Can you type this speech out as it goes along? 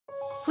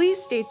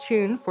Please stay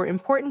tuned for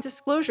important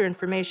disclosure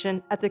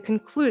information at the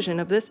conclusion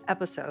of this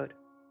episode.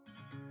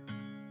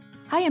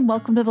 Hi, and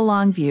welcome to The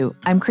Long View.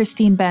 I'm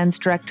Christine Benz,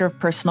 Director of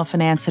Personal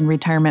Finance and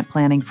Retirement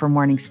Planning for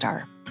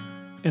Morningstar.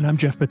 And I'm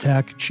Jeff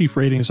Batak, Chief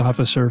Ratings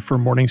Officer for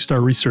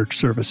Morningstar Research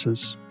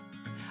Services.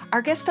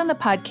 Our guest on the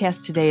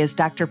podcast today is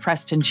Dr.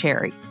 Preston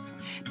Cherry.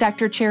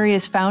 Dr. Cherry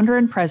is founder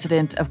and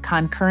president of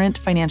Concurrent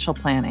Financial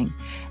Planning,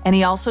 and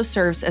he also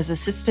serves as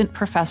Assistant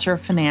Professor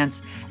of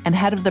Finance and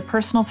head of the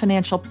Personal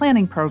Financial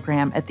Planning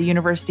Program at the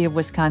University of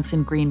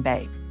Wisconsin-Green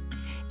Bay.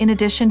 In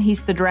addition,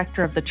 he's the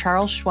director of the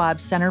Charles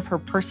Schwab Center for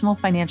Personal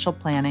Financial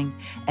Planning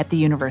at the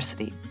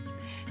university.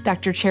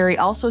 Dr. Cherry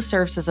also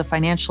serves as a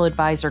financial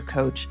advisor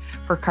coach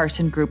for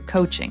Carson Group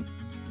Coaching.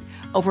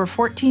 Over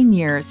 14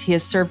 years, he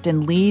has served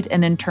in lead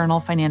and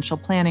internal financial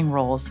planning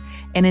roles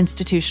and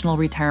institutional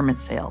retirement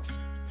sales.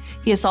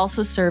 He has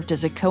also served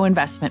as a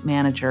co-investment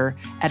manager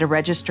at a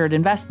registered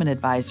investment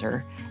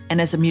advisor and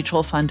as a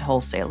mutual fund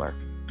wholesaler.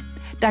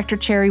 Dr.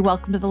 Cherry,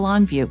 welcome to The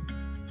Long View.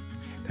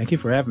 Thank you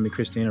for having me,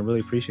 Christine. I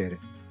really appreciate it.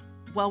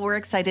 Well, we're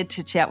excited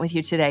to chat with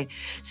you today.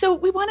 So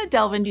we want to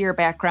delve into your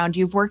background.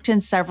 You've worked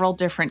in several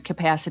different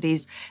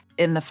capacities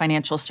in the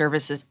financial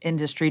services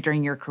industry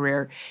during your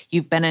career.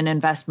 You've been an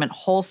investment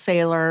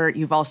wholesaler.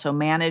 You've also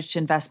managed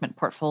investment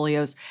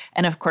portfolios.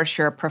 And of course,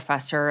 you're a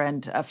professor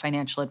and a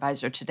financial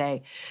advisor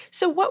today.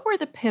 So what were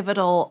the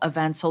pivotal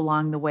events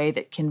along the way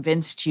that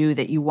convinced you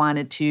that you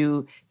wanted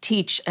to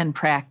teach and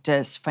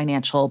practice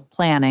financial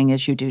planning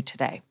as you do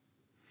today?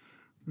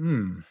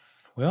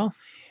 Well,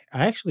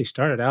 I actually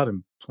started out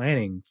in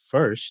planning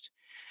first.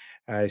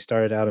 I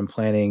started out in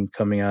planning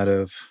coming out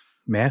of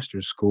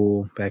master's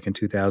school back in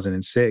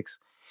 2006.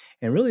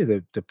 And really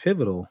the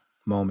pivotal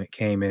moment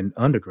came in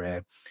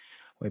undergrad.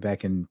 Way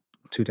back in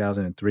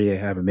 2003, I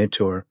have a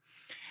mentor,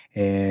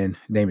 and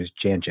his name is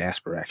Jan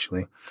Jasper,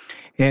 actually.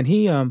 And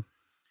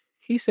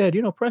he said,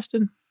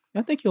 Preston,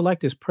 I think you'll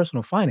like this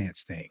personal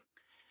finance thing.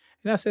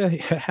 And I said,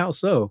 how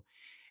so?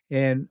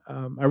 And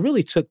I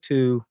really took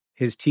to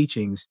his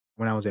teachings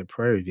when I was at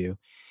Prairie View.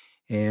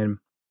 And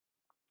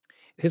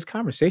his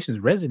conversations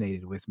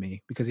resonated with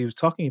me because he was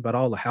talking about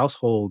all the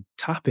household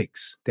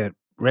topics that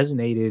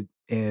resonated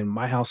in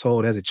my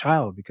household as a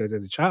child. Because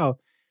as a child,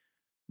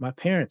 my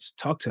parents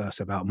talked to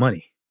us about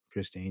money,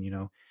 Christine.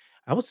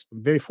 I was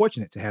very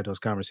fortunate to have those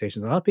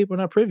conversations. A lot of people are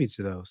not privy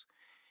to those.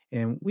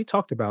 And we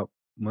talked about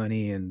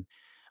money and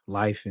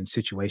life and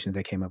situations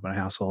that came up in our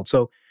household.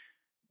 So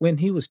when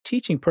he was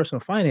teaching personal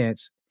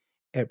finance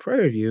at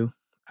Prairie View,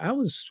 I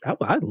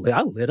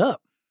lit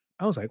up.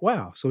 I was like,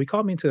 wow. So he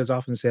called me into his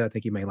office and said, I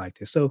think you may like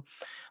this. So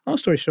long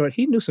story short,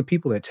 he knew some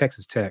people at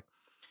Texas Tech.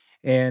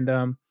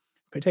 And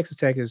Texas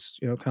Tech is,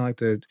 kind of like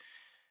the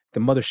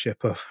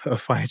mothership of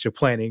financial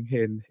planning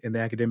in the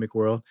academic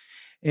world.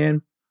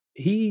 And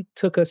he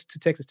took us to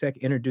Texas Tech,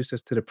 introduced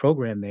us to the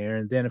program there.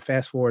 And then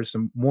fast forward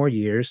some more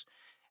years,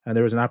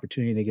 there was an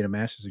opportunity to get a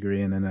master's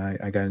degree. And then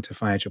I got into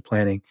financial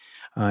planning.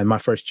 And my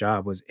first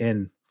job was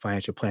in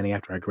financial planning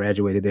after I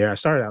graduated there. I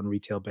started out in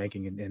retail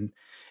banking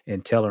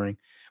and tellering.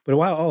 But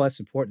why all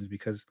that's important is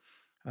because,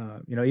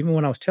 even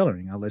when I was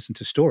tellering, I listened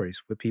to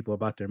stories with people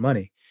about their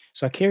money.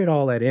 So I carried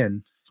all that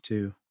in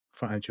to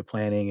financial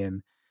planning.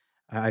 And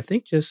I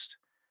think just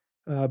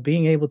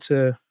being able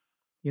to,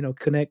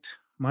 connect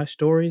my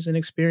stories and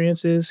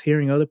experiences,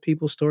 hearing other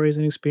people's stories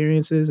and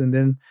experiences, and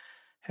then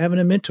having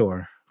a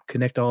mentor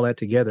connect all that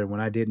together when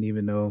I didn't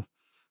even know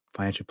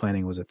financial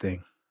planning was a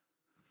thing.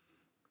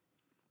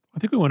 I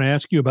think we want to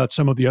ask you about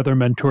some of the other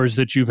mentors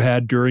that you've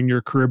had during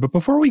your career. But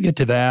before we get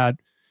to that,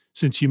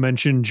 since you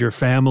mentioned your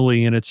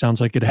family, and it sounds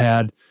like it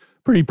had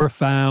pretty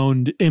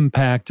profound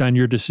impact on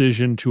your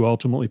decision to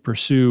ultimately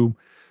pursue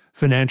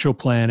financial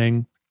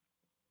planning,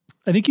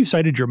 I think you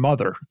cited your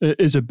mother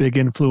as a big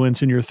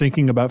influence in your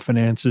thinking about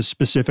finances.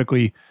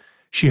 Specifically,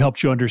 she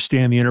helped you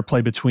understand the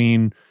interplay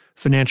between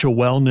financial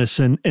wellness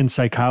and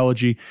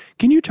psychology.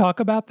 Can you talk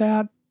about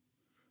that?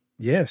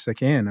 Yes, I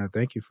can.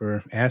 Thank you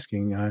for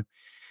asking.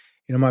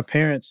 My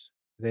parents,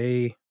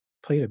 they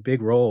played a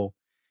big role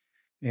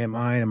in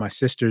mine and my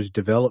sister's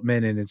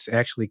development, and it's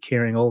actually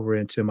carrying over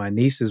into my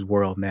niece's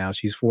world now.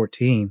 She's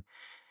 14,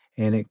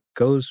 and it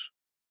goes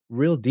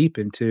real deep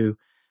into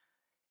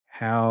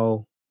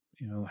how,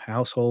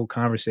 household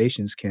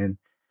conversations can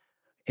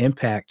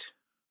impact,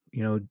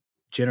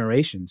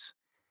 generations.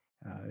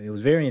 It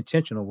was very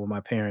intentional when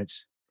my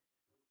parents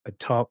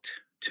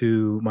talked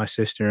to my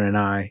sister and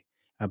I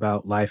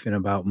about life and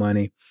about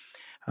money.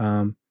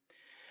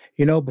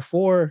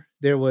 Before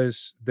there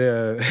was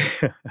the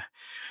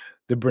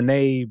the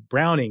Brene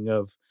Browning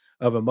of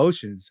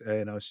emotions,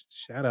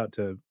 shout out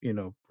to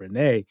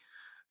Brene,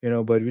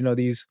 but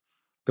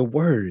the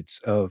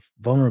words of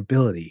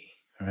vulnerability,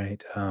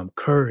 right?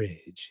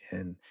 Courage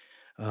and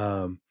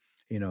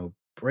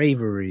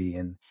bravery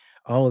and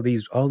all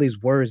these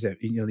words that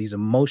these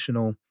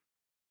emotional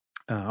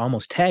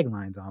almost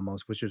taglines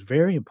almost, which is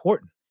very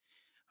important.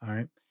 All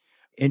right,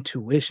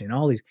 intuition,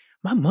 all these.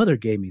 My mother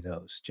gave me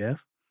those,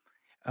 Jeff.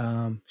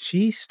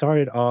 She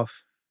started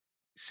off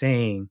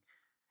saying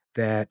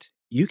that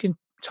you can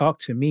talk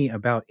to me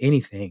about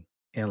anything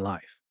in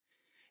life.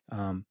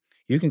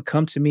 You can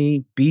come to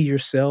me, be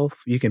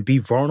yourself. You can be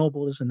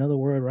vulnerable is another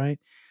word, right?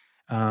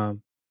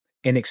 Um,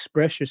 and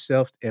express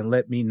yourself and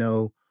let me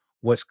know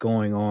what's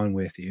going on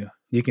with you.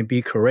 You can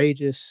be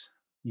courageous.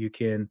 You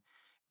can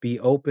be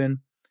open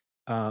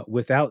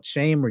without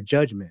shame or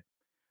judgment.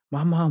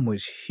 My mom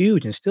was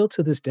huge and still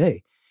to this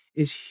day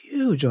is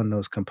huge on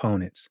those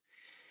components.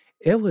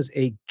 It was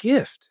a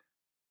gift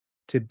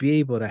to be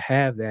able to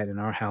have that in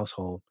our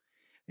household.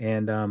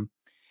 And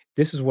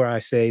this is where I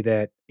say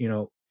that,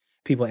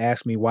 people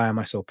ask me why am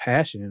I so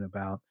passionate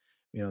about,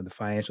 the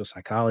financial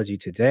psychology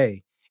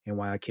today and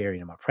why I carry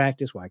it in my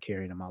practice, why I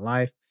carry it in my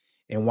life,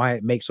 and why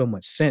it makes so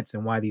much sense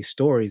and why these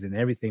stories and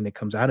everything that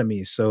comes out of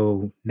me is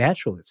so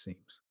natural, it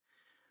seems.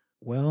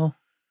 Well,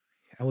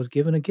 I was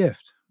given a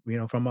gift,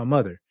 from my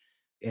mother,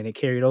 and it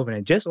carried over. And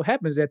it just so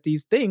happens that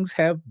these things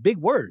have big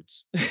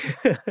words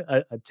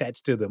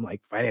attached to them, like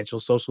financial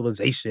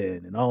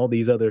socialization and all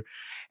these other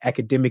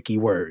academic-y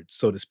words,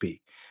 so to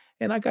speak.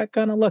 And I got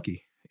kind of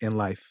lucky in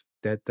life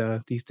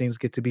that these things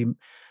get to be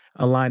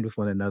aligned with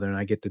one another, and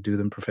I get to do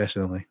them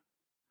professionally.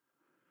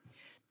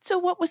 So,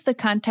 what was the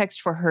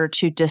context for her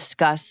to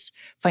discuss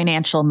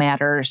financial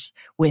matters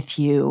with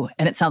you?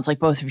 And it sounds like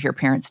both of your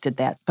parents did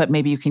that, but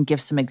maybe you can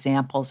give some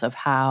examples of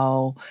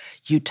how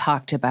you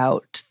talked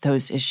about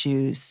those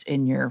issues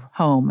in your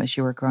home as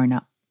you were growing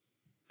up.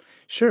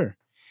 Sure.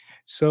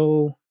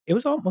 So it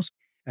was almost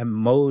a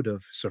mode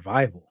of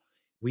survival.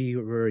 We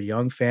were a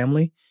young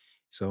family.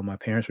 So my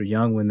parents were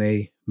young when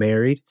they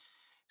married.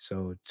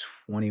 So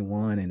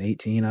 21 and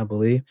 18, I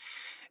believe.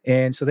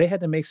 And so they had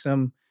to make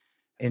some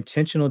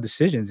intentional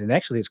decisions. And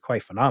actually, it's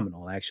quite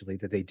phenomenal, actually,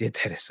 that they did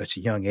that at such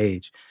a young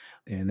age.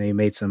 And they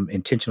made some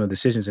intentional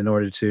decisions in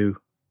order to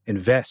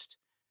invest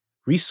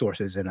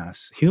resources in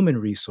us, human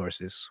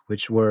resources,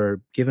 which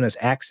were giving us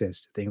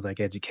access to things like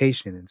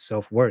education and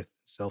self worth,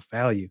 self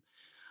value.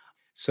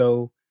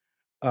 So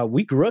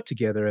we grew up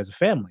together as a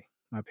family.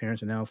 My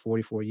parents are now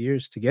 44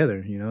 years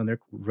together, and they're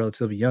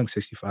relatively young,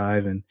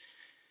 65 and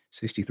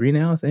 63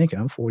 now, I think.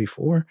 I'm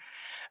 44.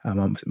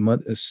 My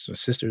mother's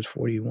sister is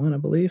 41, I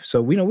believe.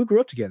 So we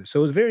grew up together. So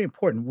it was very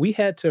important. We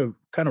had to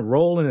kind of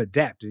roll and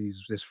adapt.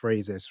 This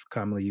phrase that's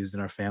commonly used in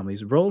our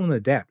families, roll and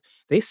adapt.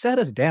 They sat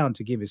us down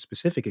to give a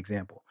specific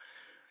example.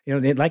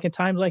 Like in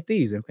times like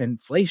these,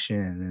 inflation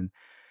and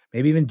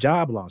maybe even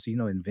job loss,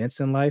 events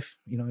in life,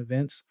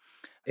 events.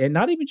 And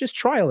not even just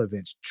trial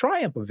events,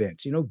 triumph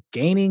events,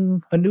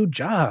 gaining a new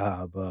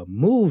job,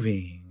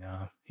 moving,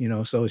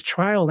 so it's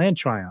trial and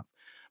triumph.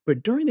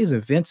 But during these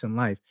events in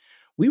life,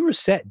 we were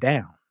sat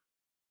down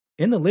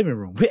in the living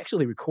room. We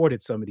actually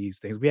recorded some of these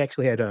things. We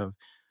actually had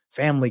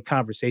family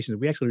conversations.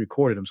 We actually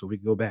recorded them so we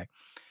could go back.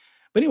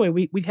 But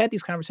anyway, we had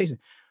these conversations,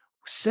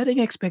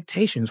 setting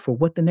expectations for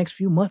what the next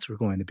few months were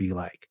going to be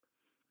like,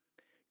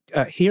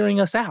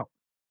 hearing us out.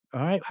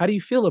 All right. How do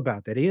you feel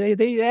about that?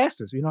 They asked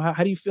us,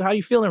 how do you feel? How are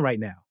you feeling right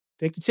now?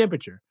 Take the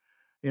temperature.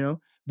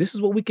 This is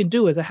what we can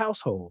do as a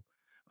household.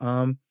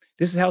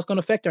 This is how it's going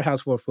to affect our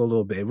house for a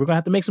little bit. We're going to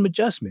have to make some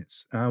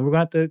adjustments. We're going to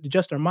have to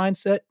adjust our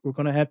mindset. We're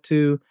going to have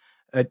to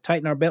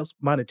tighten our belts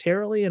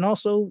monetarily and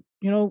also,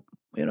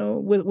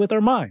 with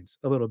our minds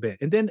a little bit.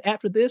 And then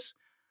after this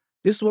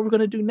is what we're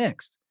going to do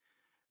next.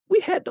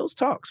 We had those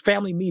talks,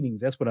 family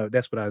meetings. That's what I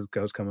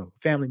was coming up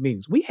with. Family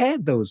meetings. We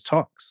had those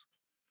talks.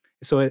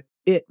 So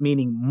it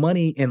meaning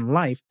money and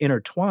life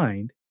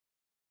intertwined,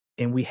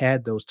 and we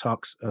had those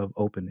talks of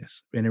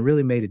openness, and it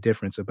really made a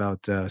difference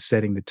about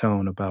setting the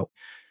tone about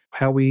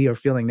how we are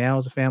feeling now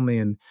as a family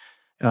and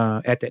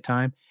at that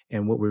time,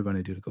 and what we're going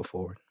to do to go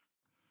forward.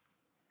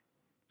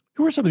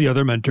 Who are some of the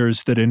other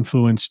mentors that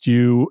influenced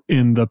you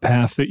in the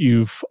path that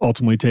you've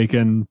ultimately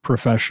taken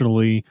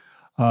professionally,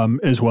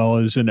 as well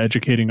as in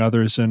educating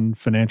others in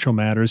financial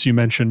matters? You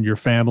mentioned your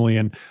family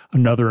and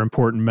another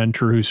important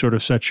mentor who sort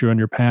of set you on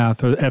your path.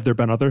 Have there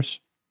been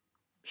others?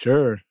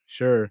 Sure,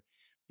 sure.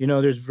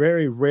 There's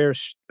very rare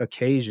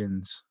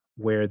occasions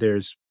where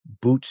there's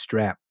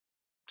bootstrap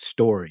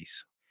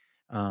stories.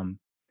 Um,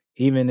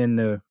 Even in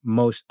the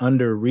most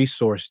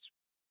under-resourced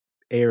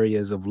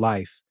areas of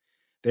life,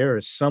 there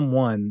is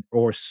someone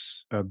or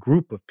a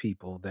group of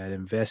people that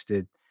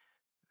invested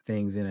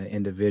things in an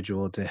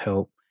individual to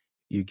help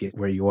you get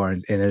where you are.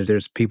 And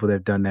there's people that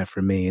have done that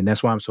for me. And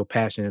that's why I'm so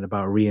passionate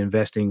about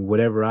reinvesting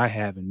whatever I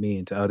have in me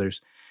into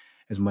others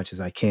as much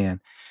as I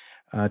can.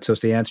 So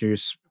to answer your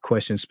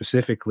question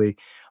specifically,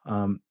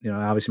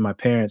 obviously my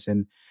parents,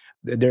 and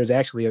there's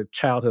actually a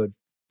childhood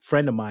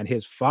friend of mine,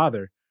 his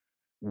father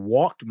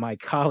walked my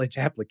college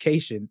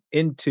application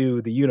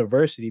into the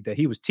university that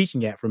he was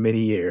teaching at for many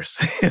years.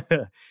 His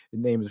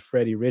name is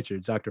Freddie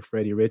Richards, Dr.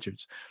 Freddie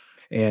Richards.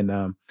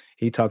 And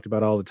he talked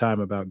about all the time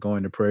about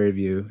going to Prairie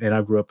View. And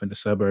I grew up in the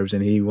suburbs,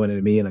 and he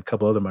wanted me and a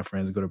couple other of my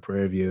friends to go to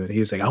Prairie View. And he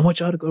was like, I want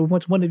y'all to go, I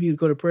want one of you to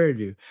go to Prairie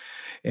View.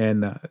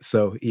 And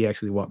so he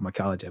actually walked my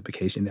college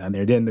application down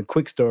there. Then the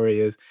quick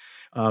story is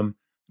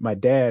my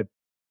dad,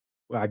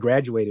 I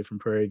graduated from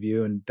Prairie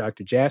View, and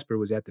Dr. Jasper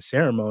was at the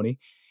ceremony.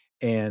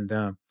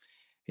 And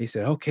he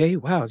said, okay,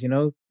 wow.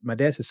 My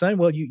dad said, son,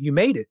 well, you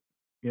made it.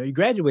 You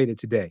graduated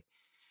today.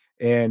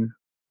 And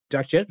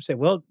Dr. Jesper said,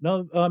 well,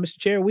 no, Mr.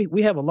 Chair,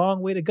 we have a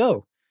long way to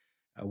go.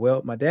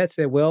 Well, my dad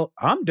said, well,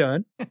 I'm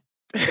done.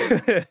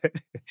 I'm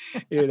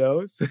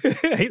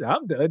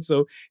done.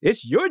 So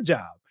it's your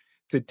job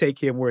to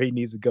take him where he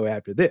needs to go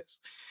after this.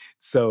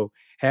 So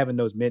having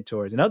those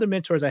mentors and other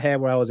mentors I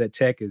had where I was at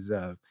Tech is,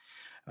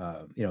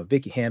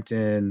 Vicki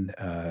Hampton,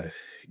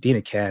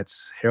 Dina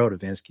Katz, Harold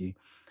Avinsky,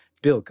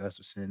 Bill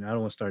Gustafson. I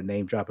don't want to start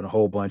name dropping a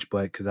whole bunch,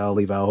 but because I'll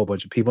leave out a whole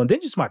bunch of people. And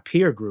then just my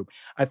peer group.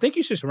 I think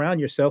you should surround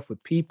yourself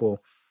with people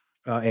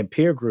and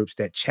peer groups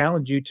that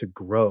challenge you to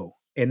grow.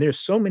 And there's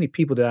so many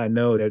people that I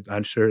know that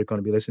I'm sure are going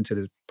to be listening to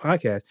this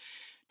podcast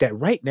that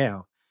right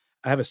now,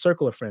 I have a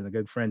circle of friends, a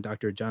good friend,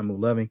 Dr. John Moo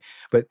Loving,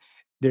 but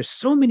there's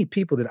so many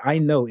people that I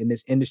know in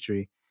this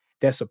industry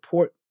that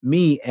support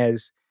me and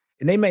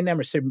they may never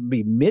necessarily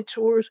be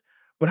mentors,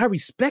 but I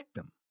respect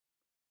them.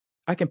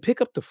 I can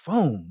pick up the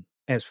phone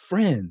as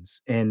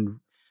friends and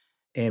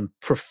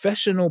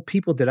professional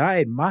people that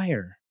I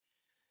admire.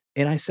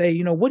 And I say,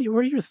 what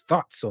are your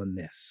thoughts on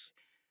this?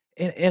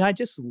 And I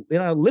just,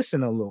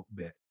 listen a little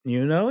bit,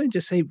 and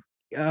just say,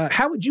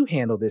 how would you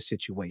handle this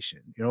situation?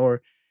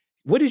 Or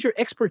what is your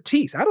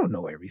expertise? I don't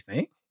know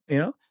everything,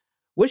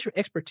 what's your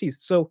expertise?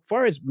 So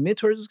far as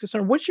mentors is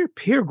concerned, what's your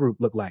peer group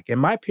look like?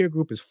 And my peer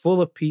group is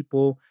full of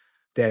people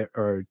that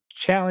are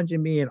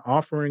challenging me and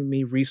offering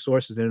me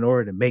resources in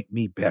order to make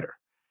me better.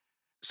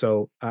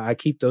 So I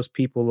keep those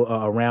people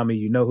around me.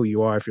 You know who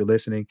you are if you're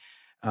listening.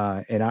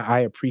 And I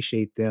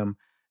appreciate them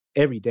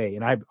every day.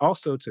 And I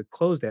also, to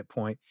close that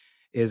point,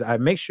 is I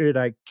make sure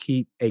that I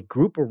keep a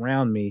group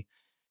around me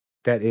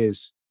that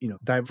is,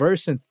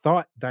 diverse in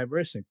thought,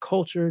 diverse in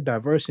culture,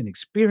 diverse in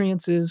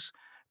experiences,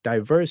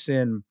 diverse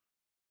in,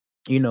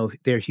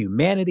 their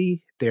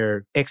humanity,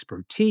 their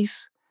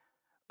expertise,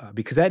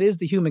 because that is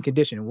the human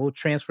condition. And we'll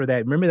transfer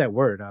that. Remember that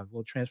word.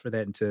 We'll transfer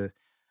that into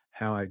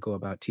how I go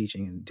about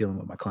teaching and dealing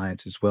with my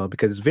clients as well,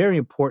 because it's very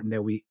important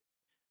that we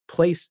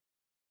place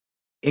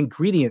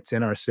ingredients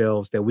in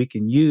ourselves that we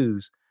can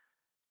use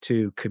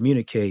to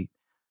communicate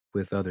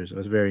with others. So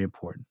it's very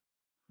important.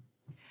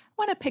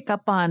 I want to pick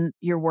up on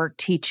your work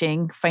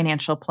teaching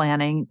financial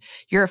planning.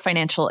 You're a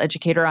financial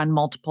educator on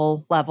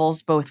multiple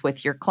levels, both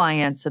with your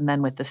clients and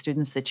then with the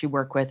students that you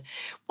work with.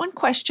 One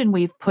question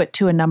we've put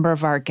to a number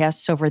of our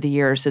guests over the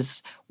years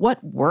is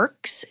what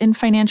works in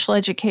financial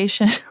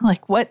education?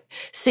 Like what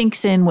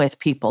sinks in with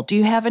people? Do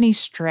you have any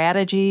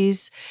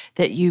strategies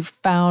that you've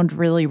found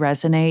really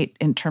resonate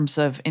in terms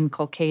of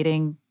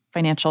inculcating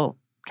financial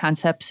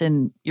concepts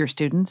in your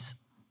students?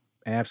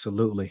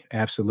 Absolutely.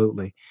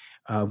 Absolutely.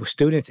 With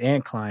students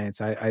and clients,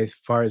 as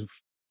far as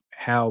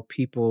how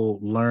people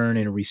learn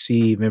and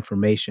receive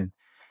information,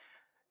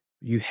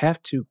 you have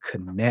to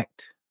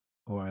connect,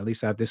 or at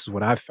least this is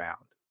what I've found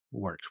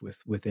works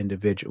with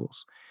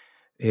individuals,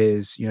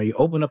 is, you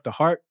open up the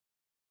heart,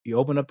 you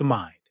open up the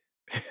mind.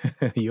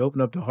 You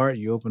open up the heart,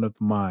 you open up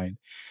the mind.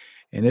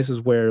 And this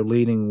is where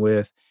leading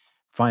with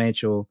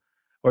financial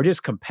or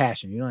just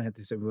compassion, you don't have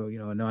to say, well,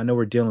 no, I know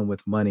we're dealing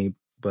with money,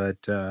 but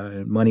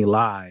money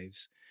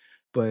lives,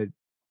 but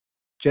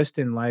just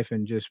in life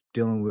and just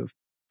dealing with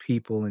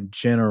people in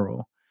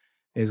general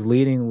is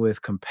leading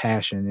with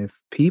compassion.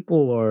 If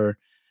people are,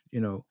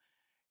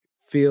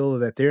 feel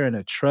that they're in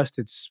a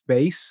trusted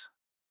space,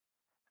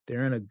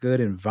 they're in a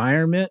good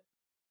environment,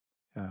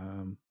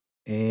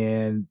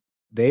 and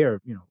they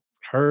are,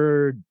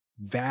 heard,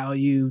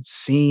 valued,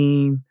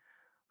 seen,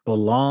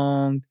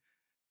 belonged,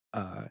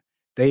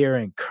 they are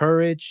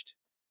encouraged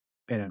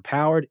and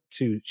empowered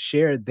to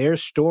share their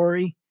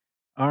story.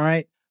 All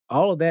right.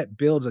 All of that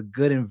builds a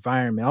good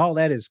environment. All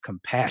that is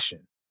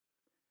compassion.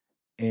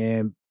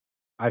 And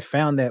I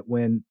found that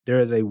when there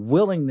is a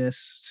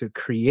willingness to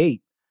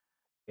create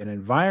an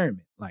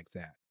environment like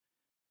that,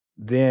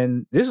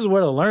 then this is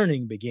where the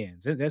learning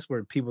begins. That's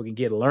where people can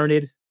get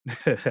learned.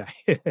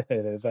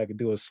 If I could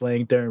do a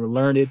slang term,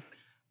 learned,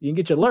 you can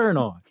get your learn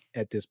on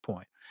at this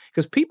point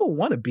because people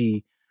want to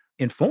be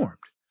informed,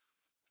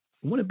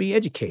 want to be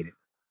educated.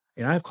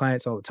 And I have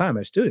clients all the time,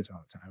 I have students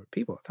all the time,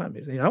 people all the time.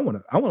 They say, I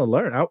want to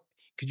learn.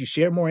 Could you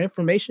share more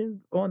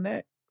information on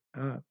that?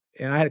 And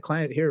I had a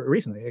client here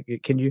recently.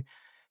 Can you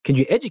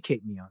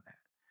educate me on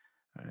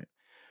that? All right.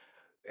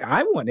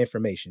 I want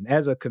information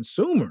as a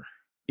consumer,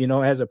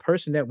 as a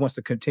person that wants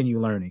to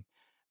continue learning.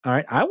 All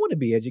right. I want to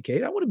be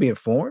educated. I want to be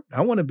informed.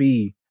 I want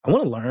to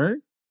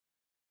learn.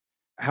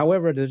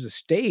 However, there's a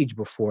stage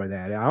before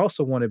that. I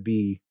also want to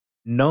be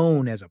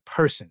known as a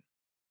person.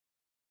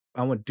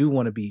 I want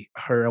to be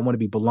heard. I want to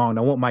be belonged.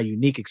 I want my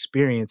unique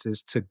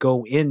experiences to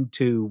go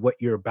into what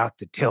you're about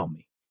to tell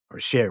me or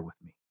share with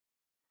me.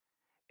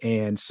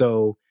 And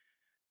so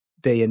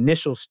the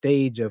initial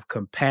stage of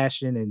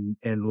compassion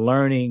and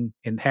learning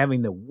and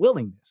having the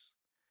willingness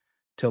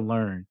to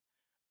learn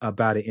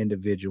about an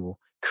individual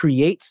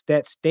creates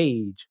that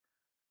stage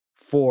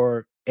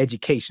for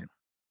education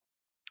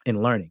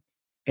and learning.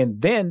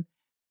 And then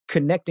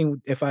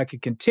connecting, if I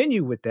could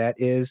continue with that,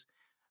 is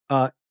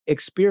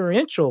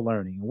experiential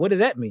learning. What does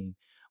that mean?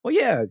 Well,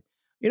 yeah,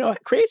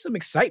 create some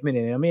excitement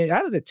in it. I mean,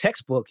 out of the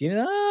textbook,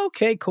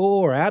 okay, cool,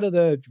 or out of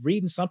the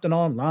reading something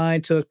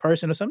online to a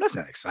person or something, that's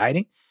not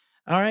exciting.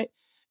 All right.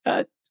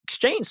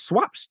 Exchange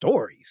swap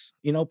stories.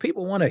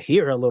 People want to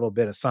hear a little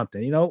bit of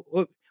something.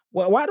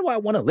 Why do I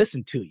want to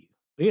listen to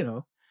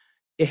you?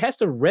 It has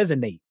to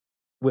resonate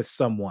with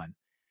someone.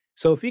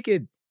 So if you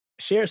could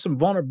share some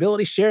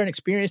vulnerability, share an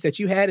experience that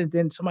you had, and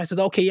then somebody says,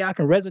 okay, yeah, I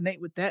can resonate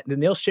with that. And then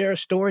they'll share a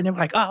story and they're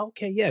like, oh,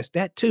 okay, yes,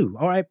 that too.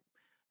 All right.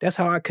 That's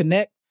how I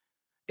connect.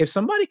 If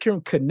somebody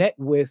can connect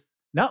with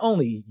not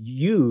only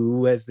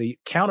you as the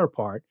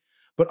counterpart,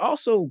 but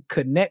also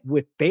connect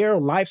with their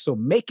life. So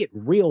make it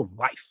real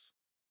life.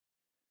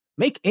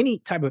 Make any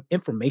type of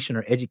information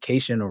or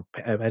education or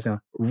as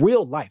a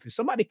real life. If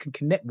somebody can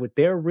connect with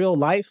their real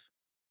life,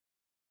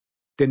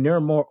 then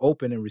they're more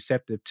open and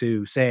receptive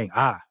to saying,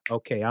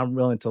 okay, I'm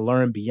willing to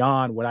learn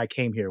beyond what I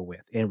came here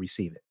with and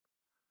receive it.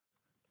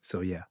 So,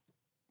 yeah.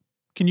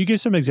 Can you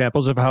give some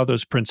examples of how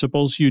those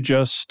principles you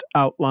just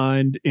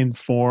outlined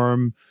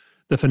inform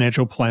the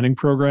financial planning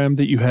program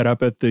that you had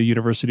up at the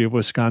University of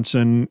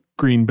Wisconsin,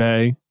 Green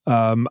Bay?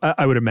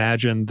 I would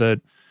imagine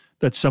that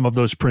some of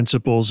those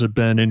principles have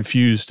been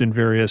infused in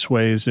various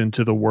ways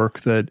into the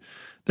work that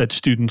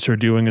students are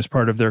doing as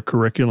part of their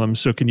curriculum.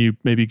 So can you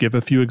maybe give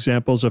a few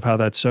examples of how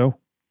that's so?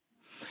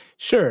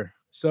 Sure.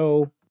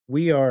 So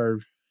we are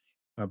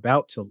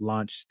about to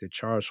launch the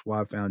Charles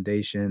Schwab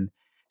Foundation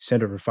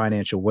Center for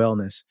Financial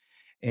Wellness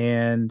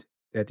and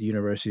at the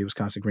University of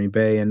Wisconsin, Green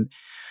Bay. And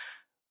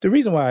the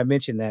reason why I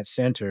mentioned that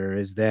center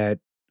is that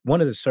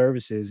one of the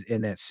services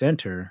in that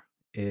center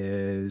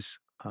is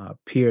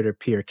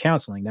peer-to-peer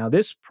counseling. Now,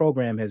 this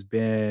program has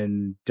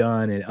been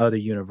done in other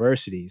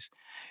universities.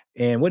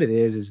 And what it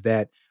is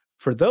that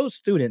for those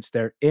students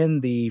that are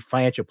in the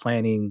financial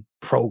planning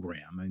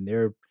program and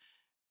they're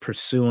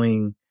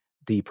pursuing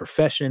the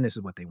profession, this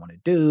is what they want to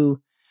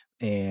do,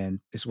 and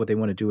this is what they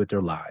want to do with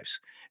their lives.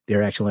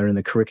 They're actually learning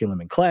the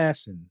curriculum in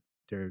class and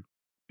they're,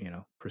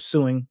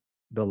 pursuing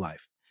the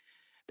life.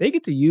 They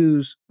get to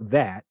use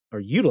that or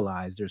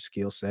utilize their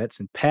skill sets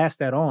and pass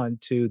that on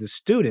to the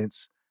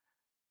students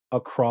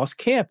across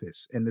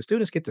campus. And the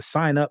students get to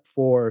sign up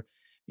for,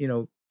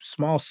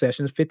 small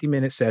sessions,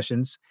 50-minute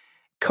sessions,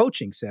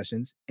 coaching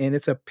sessions, and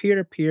it's a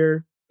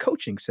peer-to-peer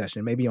coaching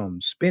session, maybe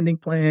on spending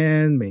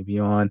plan, maybe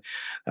on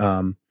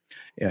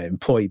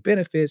employee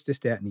benefits, this,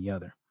 that, and the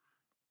other.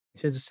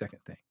 Here's the second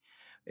thing.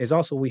 Is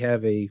also we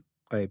have a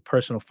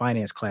personal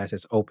finance class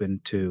that's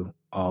open to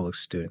all the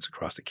students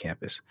across the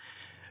campus.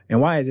 And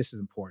why is this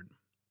important?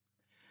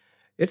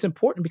 It's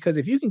important because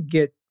if you can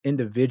get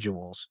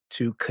individuals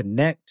to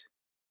connect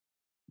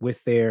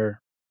with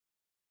their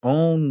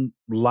own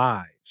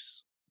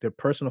lives, their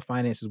personal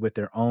finances with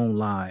their own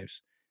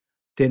lives,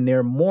 then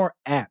they're more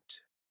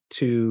apt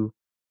to,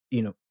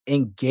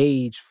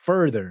 engage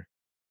further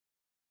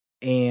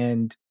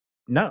and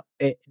not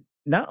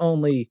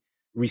only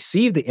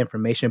receive the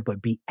information,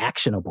 but be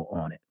actionable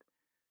on it.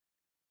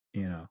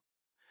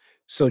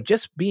 So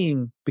just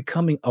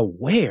becoming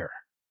aware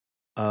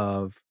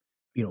of,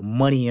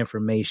 money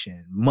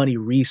information, money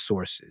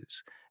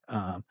resources,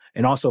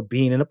 and also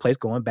being in a place,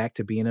 going back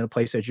to being in a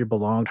place that you're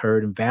belonged,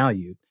 heard, and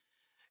valued,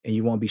 and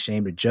you won't be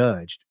shamed or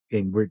judged.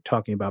 And we're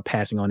talking about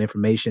passing on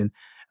information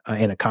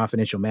in a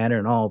confidential manner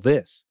and all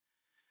this.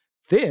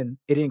 Then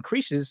it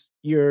increases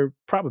your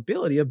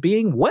probability of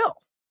being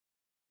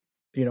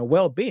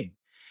well-being.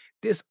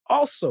 This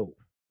also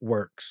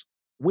works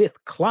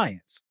with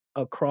clients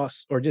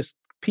across, or just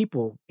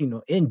people,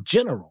 in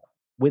general,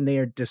 when they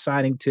are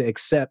deciding to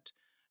accept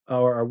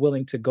or are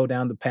willing to go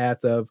down the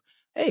path of,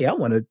 hey, I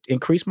want to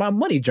increase my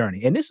money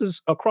journey. And this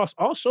is across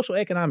all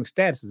socioeconomic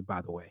statuses,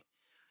 by the way.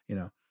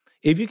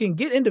 If you can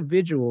get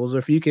individuals, or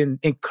if you can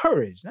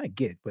encourage, not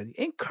get, but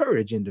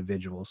encourage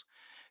individuals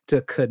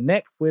to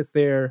connect with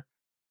their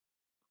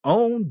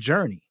own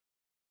journey.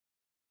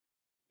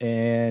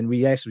 And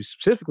we ask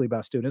specifically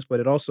about students, but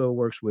it also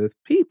works with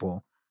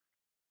people,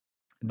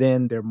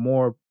 then they're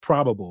more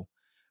probable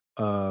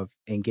of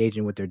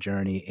engaging with their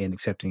journey and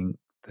accepting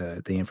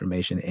the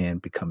information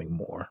and becoming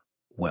more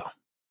well.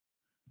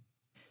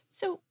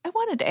 So I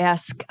wanted to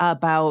ask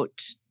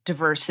about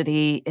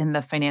diversity in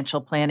the financial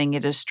planning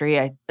industry.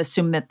 I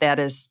assume that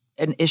is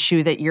an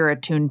issue that you're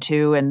attuned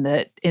to, and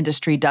that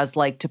industry does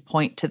like to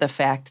point to the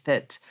fact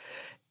that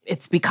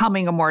it's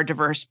becoming a more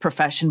diverse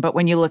profession. But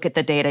when you look at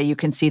the data, you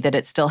can see that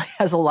it still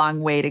has a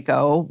long way to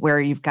go, where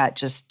you've got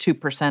just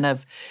 2%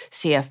 of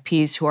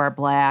CFPs who are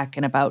Black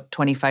and about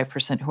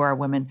 25% who are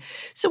women.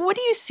 So what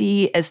do you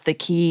see as the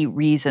key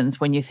reasons,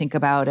 when you think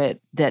about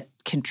it, that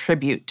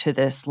contribute to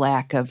this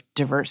lack of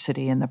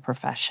diversity in the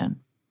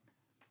profession?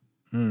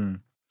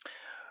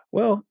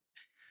 Well,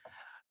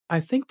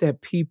 I think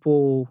that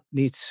people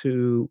need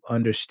to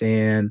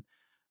understand,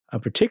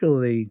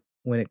 particularly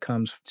when it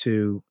comes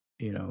to,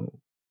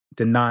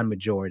 the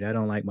non-majority. I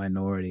don't like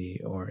minority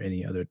or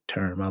any other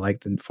term. I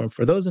like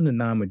for those in the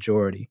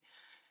non-majority,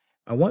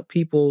 I want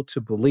people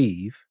to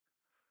believe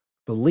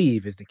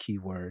is the key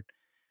word,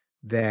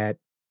 that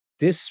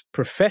this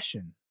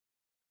profession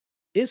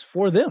is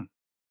for them.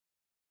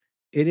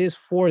 it is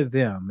for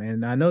them.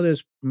 And I know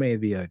there's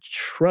maybe a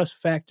trust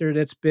factor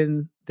that's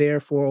been there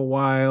for a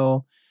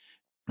while.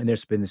 And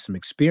there's been some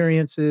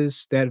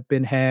experiences that have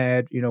been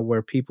had,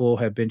 where people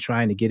have been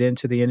trying to get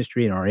into the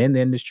industry and are in the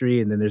industry.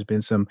 And then there's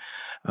been some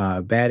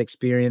bad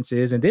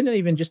experiences. And then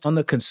even just on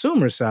the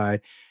consumer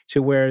side,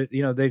 to where,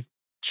 they've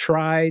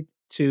tried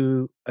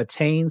to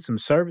attain some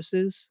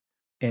services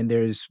and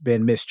there's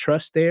been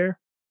mistrust there.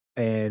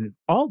 And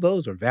all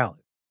those are valid.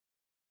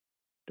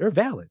 They're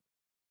valid.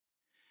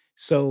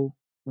 So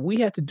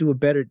we have to do a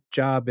better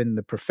job in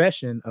the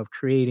profession of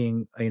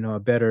creating, a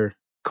better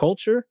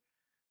culture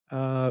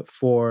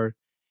for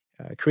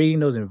creating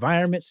those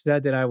environments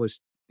that I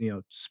was,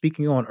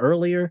 speaking on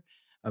earlier,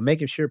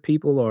 making sure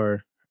people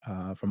are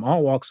from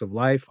all walks of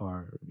life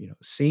are,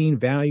 seen,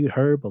 valued,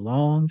 heard,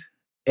 belonged,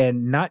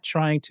 and not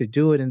trying to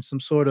do it in some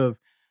sort of,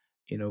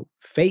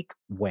 fake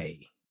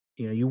way.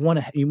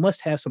 You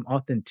must have some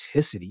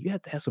authenticity. You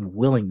have to have some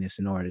willingness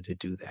in order to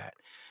do that.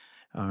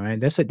 All right.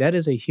 That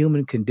is a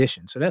human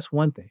condition. So that's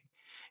one thing.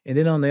 And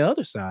then on the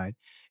other side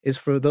is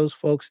for those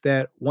folks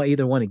that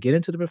either want to get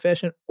into the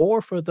profession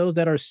or for those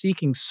that are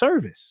seeking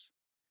service,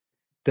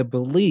 the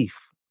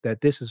belief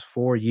that this is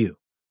for you.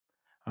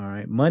 All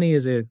right. Money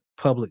is a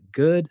public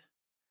good.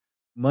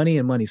 Money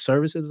and money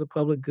services is a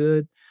public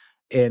good.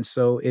 And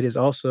so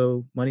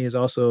money is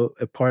also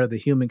a part of the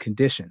human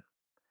condition.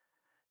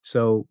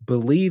 So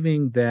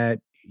believing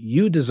that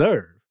you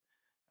deserve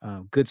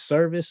good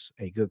service,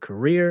 a good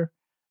career,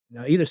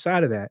 either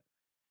side of that,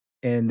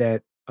 and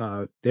that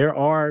there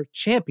are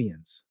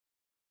champions.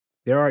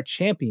 There are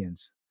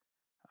champions,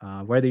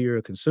 whether you're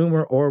a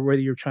consumer or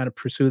whether you're trying to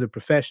pursue the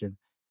profession,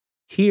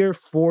 here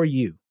for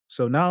you.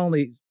 So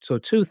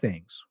two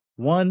things.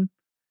 One,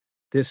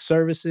 these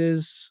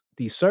services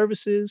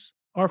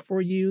are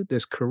for you.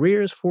 This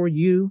career is for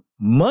you.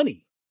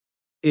 Money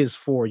is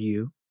for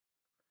you.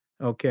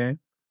 Okay.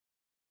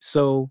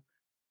 So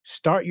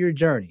start your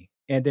journey.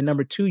 And then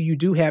number two, you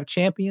do have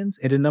champions.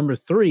 And then number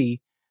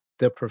three,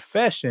 the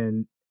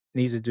profession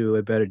needs to do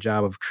a better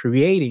job of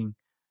creating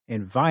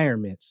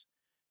environments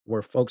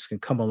where folks can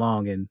come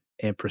along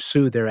and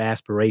pursue their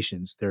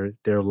aspirations,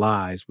 their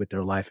lives with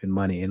their life and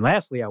money. And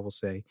lastly, I will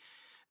say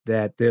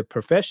that the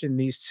profession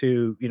needs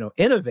to,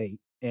 innovate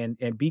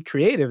and be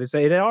creative.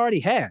 It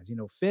already has,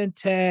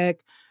 fintech,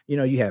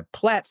 you have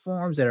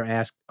platforms that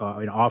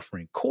are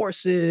offering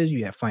courses,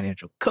 you have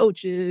financial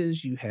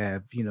coaches, you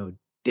have,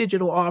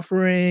 digital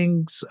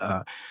offerings,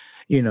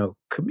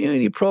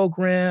 community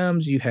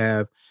programs, you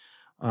have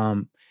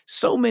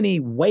so many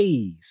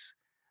ways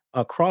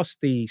across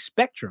the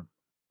spectrum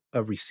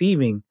of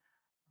receiving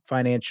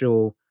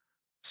financial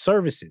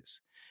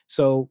services.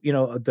 So,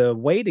 the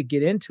way to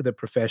get into the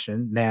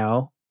profession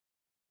now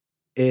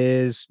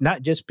is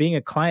not just being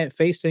a client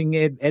facing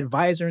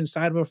advisor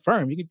inside of a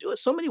firm. You can do it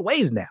so many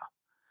ways now.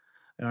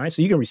 All right.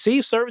 So you can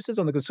receive services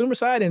on the consumer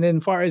side. And then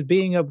as far as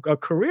being a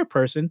career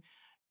person,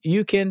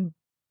 you can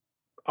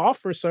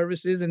offer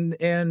services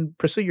and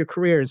pursue your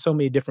career in so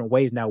many different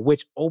ways now,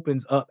 which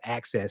opens up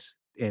access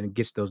and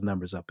gets those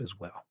numbers up as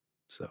well.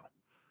 So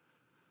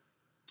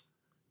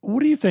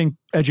what do you think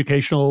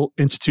educational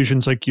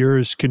institutions like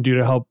yours can do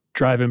to help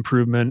drive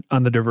improvement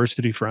on the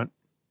diversity front?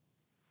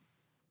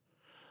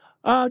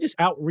 Just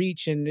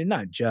outreach and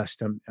not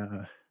just,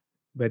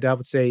 but I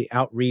would say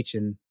outreach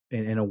and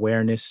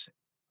awareness.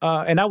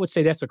 And I would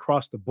say that's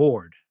across the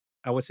board.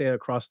 I would say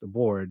across the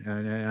board.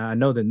 And I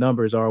know the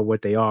numbers are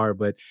what they are,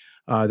 but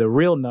the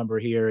real number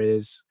here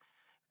is,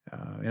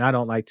 and I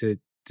don't like to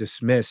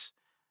dismiss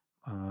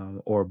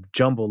or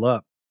jumble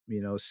up,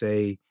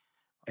 say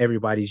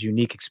everybody's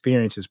unique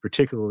experiences,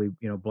 particularly,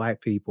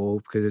 Black people,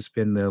 because it's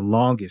been the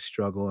longest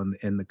struggle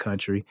in the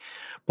country.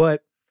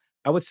 But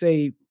I would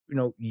say,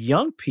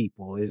 young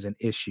people is an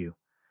issue.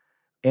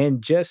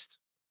 And just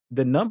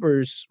the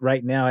numbers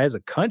right now as a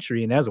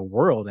country and as a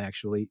world,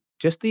 actually,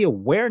 just the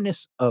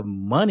awareness of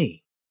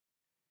money,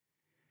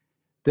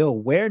 the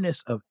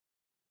awareness of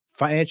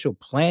financial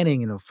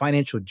planning and a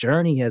financial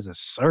journey as a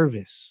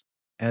service,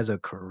 as a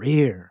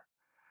career,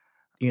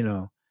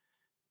 the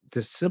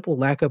simple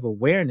lack of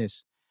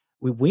awareness.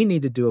 We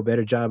need to do a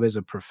better job as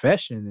a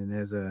profession and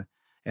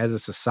as a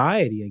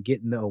society and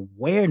getting the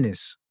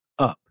awareness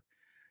up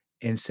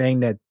and saying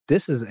that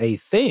this is a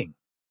thing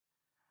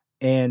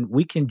and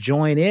we can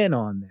join in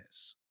on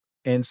this.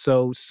 And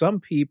so some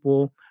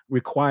people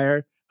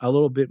require a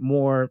little bit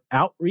more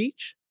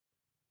outreach,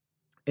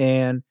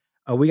 and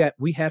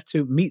we have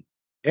to meet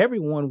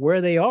everyone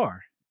where they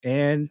are,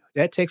 and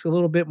that takes a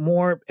little bit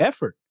more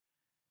effort.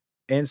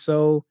 And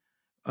so,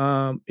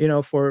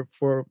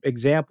 for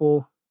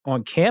example,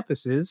 on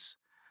campuses,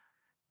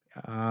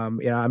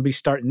 I'll be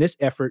starting this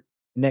effort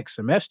next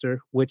semester,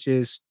 which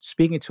is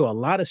speaking to a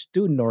lot of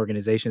student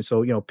organizations.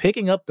 So,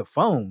 picking up the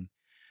phone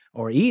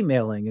or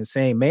emailing and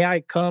saying, may I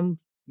come?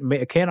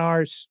 Can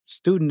our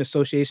student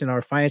association,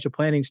 our financial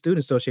planning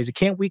student association,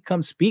 can't we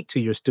come speak to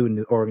your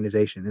student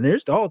organization? And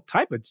there's all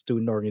type of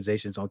student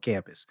organizations on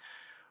campus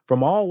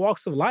from all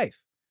walks of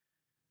life.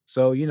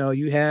 So,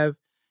 you have,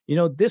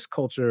 this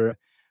culture,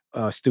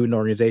 student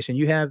organization,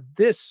 you have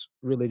this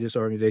religious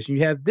organization,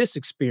 you have this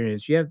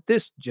experience, you have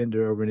this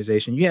gender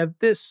organization, you have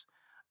this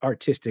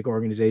artistic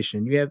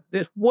organization, you have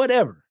this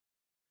whatever.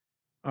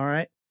 All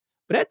right.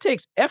 But that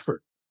takes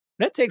effort.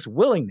 That takes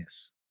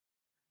willingness.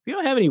 If you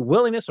don't have any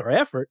willingness or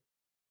effort,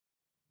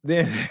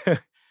 then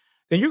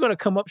then you're going to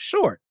come up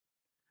short.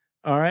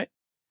 All right.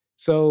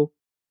 So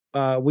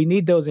we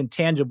need those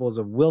intangibles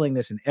of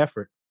willingness and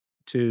effort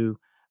to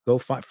go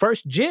find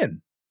first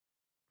gen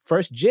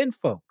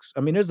folks.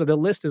 I mean, the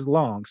list is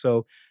long.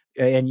 So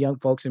and young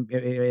folks and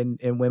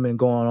women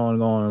going on and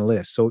going on the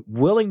list. So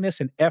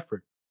willingness and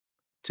effort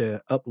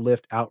to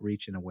uplift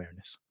outreach and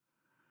awareness.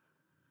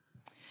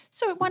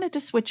 So I wanted to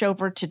switch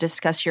over to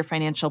discuss your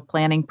financial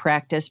planning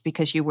practice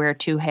because you wear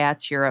two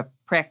hats. You're a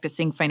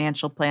practicing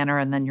financial planner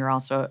and then you're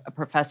also a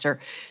professor.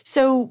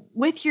 So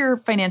with your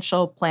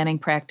financial planning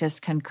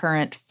practice,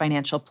 concurrent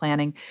financial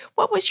planning,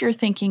 what was your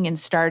thinking in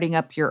starting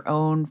up your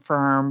own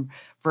firm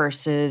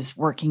versus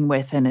working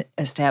with an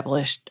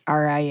established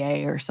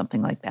RIA or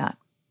something like that?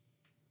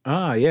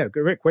 Yeah,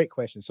 great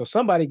question. So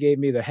somebody gave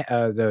me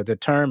the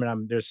term,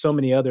 and there's so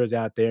many others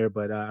out there,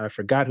 but I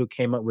forgot who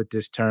came up with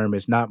this term.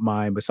 It's not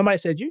mine, but somebody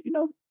said, you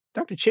know,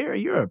 Dr.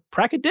 Cherry, you're a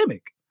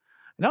pracademic,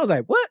 and I was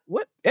like,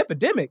 what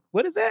epidemic?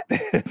 What is that?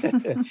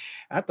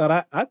 I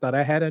thought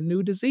I had a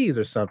new disease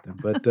or something,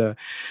 but a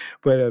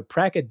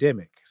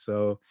pracademic.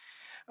 So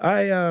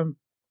I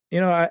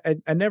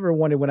never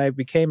wanted when I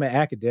became an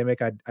academic,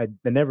 I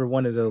never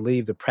wanted to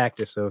leave the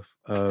practice of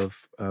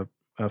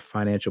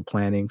financial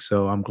planning.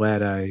 So I'm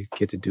glad I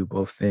get to do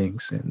both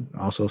things and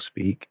also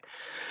speak.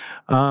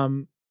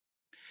 Um,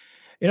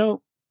 as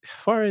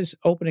far as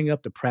opening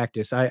up the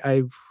practice,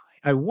 I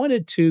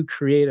wanted to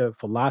create a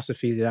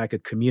philosophy that I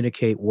could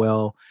communicate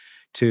well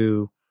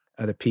to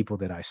the people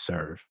that I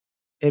serve,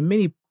 and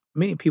many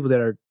people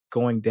that are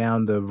going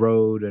down the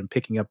road and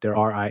picking up their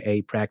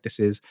RIA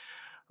practices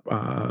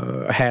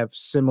have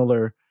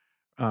similar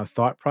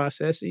thought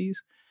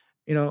processes.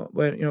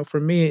 But for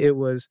me, it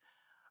was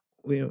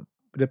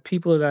the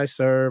people that I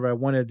serve, I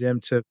wanted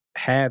them to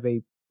have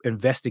a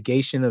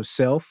investigation of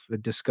self, a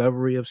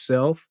discovery of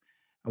self.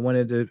 I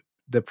wanted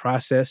the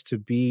process to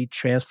be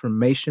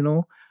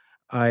transformational.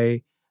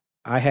 I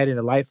I had in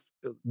a life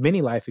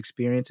many life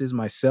experiences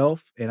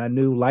myself, and I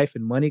knew life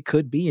and money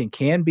could be and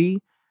can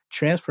be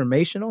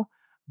transformational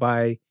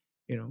by,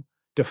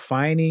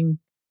 defining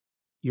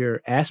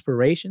your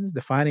aspirations,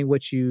 defining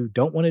what you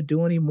don't want to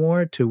do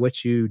anymore to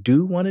what you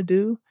do want to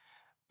do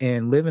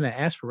and living an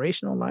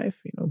aspirational life,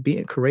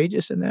 being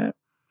courageous in that.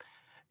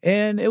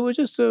 And it was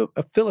just a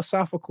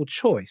philosophical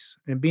choice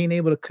and being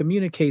able to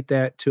communicate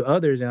that to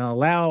others and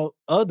allow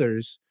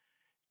others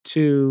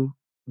to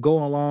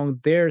go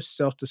along their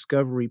self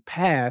discovery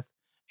path.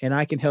 And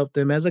I can help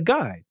them as a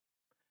guide,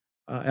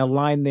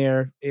 align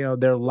their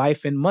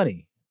life and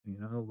money.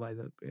 Like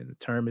the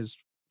term is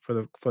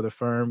for the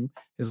firm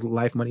is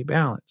life money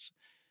balance.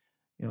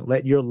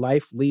 Let your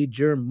life lead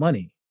your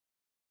money.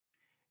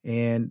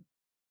 And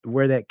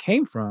where that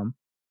came from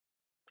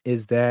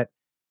is that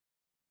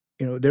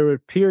there were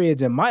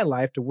periods in my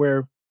life to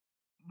where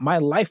my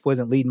life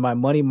wasn't leading my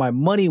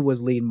money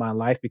was leading my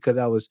life because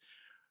I was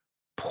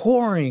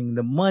pouring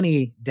the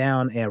money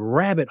down a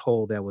rabbit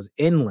hole that was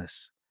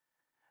endless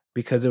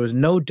because there was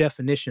no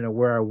definition of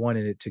where I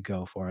wanted it to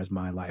go as far as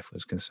my life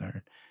was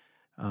concerned.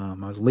 I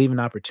was leaving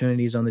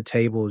opportunities on the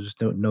table,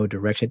 just no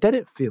direction. That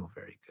didn't feel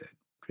very good,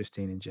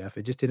 Christine and Jeff.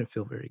 It just didn't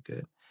feel very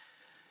good.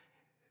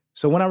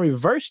 So when I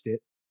reversed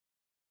it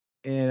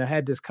and I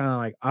had this kind of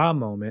like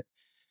moment,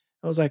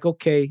 I was like,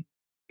 okay,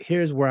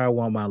 here's where I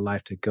want my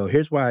life to go.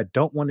 Here's what I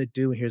don't want to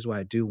do. And here's what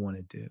I do want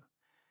to do.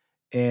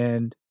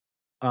 And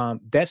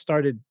that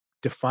started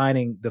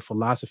defining the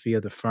philosophy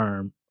of the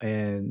firm.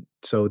 And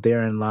so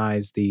therein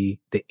lies the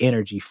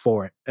energy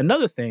for it.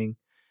 Another thing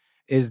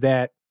is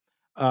that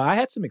I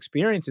had some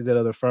experiences at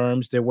other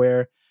firms that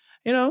where,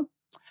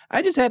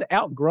 I just had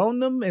outgrown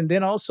them. And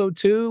then also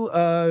too,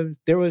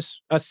 there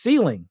was a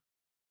ceiling.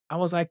 I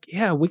was like,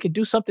 yeah, we could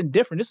do something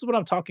different. This is what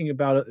I'm talking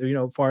about,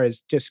 as far as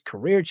just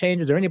career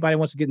changes or anybody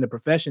wants to get in the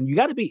profession. You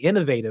got to be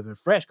innovative and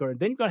fresh, or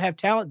then you're going to have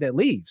talent that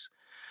leaves.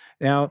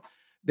 Now,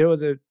 there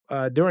was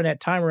during that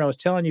time where I was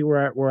telling you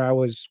where I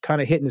was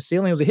kind of hitting the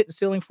ceiling. I was hitting the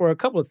ceiling for a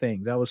couple of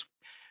things. There was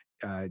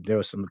a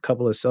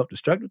couple of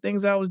self-destructive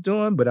things I was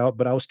doing, but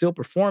I was still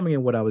performing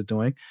in what I was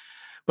doing.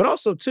 But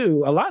also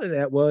too, a lot of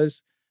that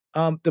was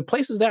the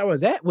places that I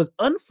was at was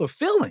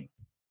unfulfilling.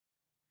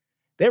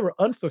 They were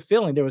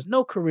unfulfilling. There was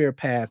no career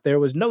path. There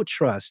was no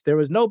trust. There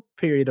was no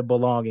period of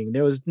belonging.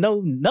 There was no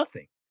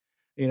nothing,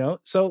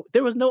 So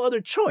there was no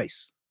other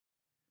choice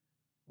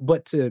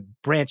but to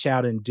branch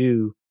out and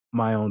do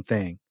my own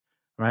thing,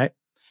 right?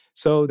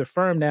 So the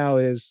firm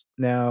is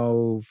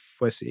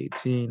let's see,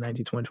 18,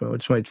 19, 20, 21,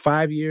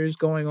 25 years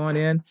going on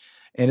in,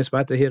 and it's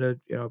about to hit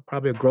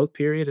probably a growth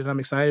period that I'm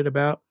excited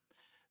about.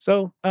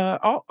 So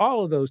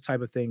all of those type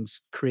of things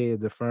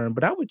created the firm.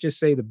 But I would just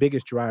say the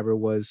biggest driver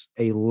was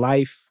a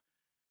life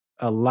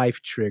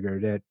trigger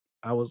that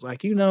I was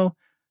like,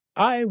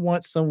 I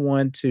want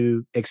someone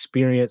to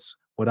experience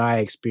what I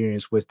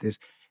experienced with this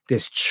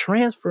this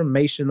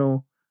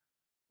transformational,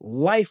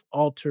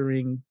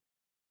 life-altering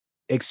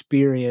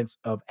experience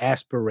of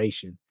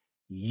aspiration.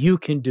 You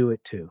can do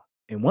it too.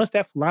 And once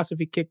that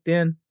philosophy kicked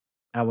in,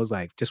 I was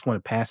like, just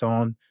want to pass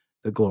on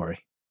the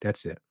glory.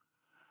 That's it.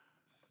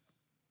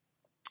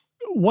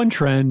 One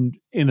trend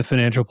in the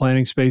financial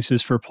planning space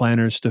is for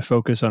planners to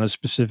focus on a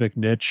specific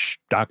niche.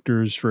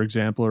 Doctors, for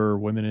example, or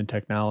women in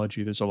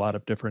technology. There's a lot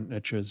of different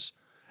niches.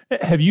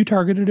 Have you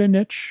targeted a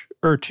niche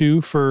or two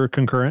for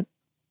Concurrent?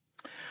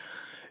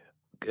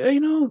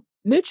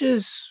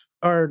 Niches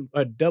are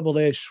a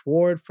double-edged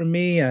sword for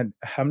me. I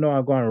know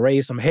I'm going to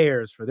raise some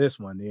hairs for this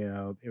one.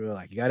 People are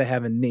like, you got to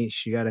have a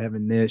niche. You got to have a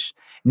niche,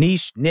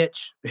 niche,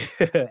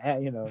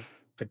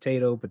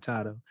 potato,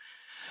 potato.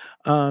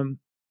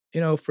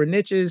 For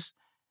niches,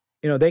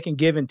 they can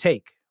give and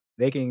take.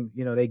 They can,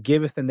 they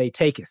giveth and they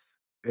taketh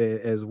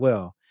as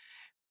well.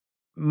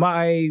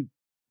 My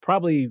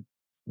probably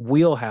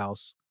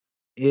wheelhouse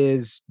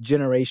is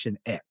Generation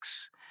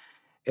X.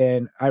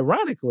 And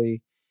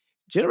ironically,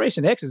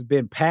 Generation X has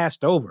been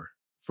passed over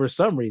for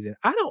some reason.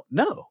 I don't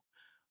know.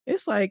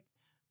 It's like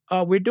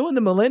we're doing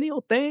the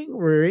millennial thing.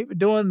 We're even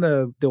doing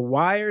the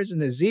Yers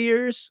and the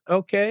Zers.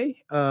 Okay.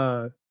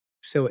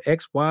 So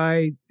X,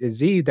 Y,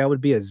 Z, that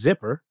would be a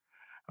zipper.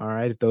 All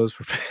right. If those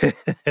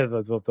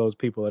if those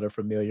people that are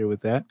familiar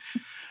with that.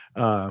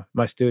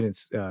 My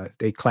students,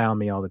 they clown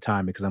me all the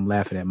time because I'm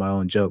laughing at my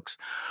own jokes.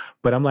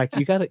 But I'm like,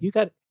 you gotta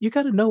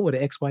know what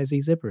an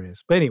XYZ zipper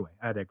is. But anyway,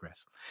 I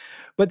digress.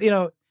 But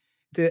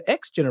the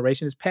X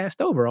generation is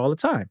passed over all the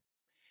time.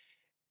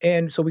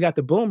 And so we got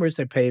the boomers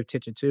that pay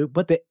attention to,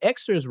 but the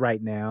Xers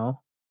right now,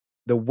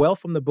 the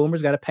wealth from the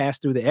boomers got to pass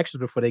through the Xers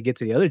before they get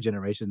to the other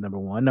generations, number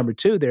one. Number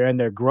two, they're in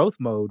their growth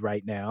mode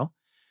right now.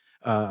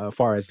 As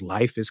far as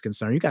life is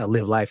concerned, you got to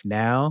live life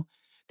now.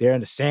 They're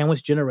in the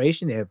sandwich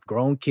generation. They have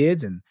grown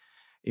kids and,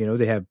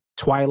 they have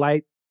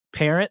twilight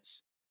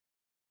parents.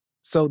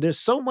 So there's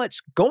so much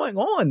going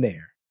on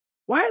there.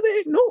 Why are they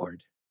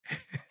ignored?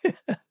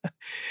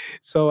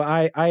 So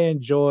I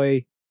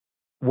enjoy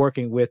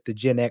working with the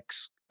Gen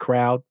X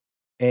crowd,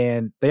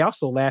 and they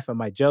also laugh at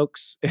my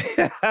jokes.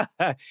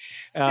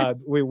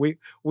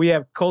 We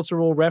have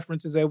cultural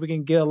references that we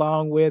can get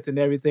along with and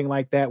everything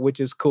like that, which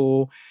is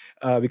cool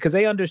because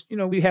they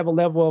we have a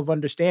level of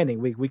understanding.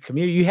 We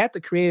communicate. You have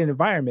to create an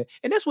environment,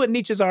 and that's what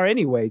niches are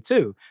anyway,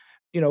 too.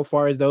 As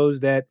far as those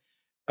that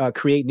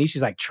create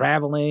niches like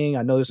traveling.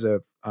 I know there's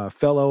a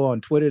fellow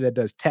on Twitter that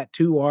does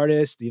tattoo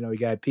artists. You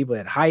got people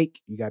that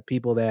hike. You got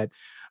people that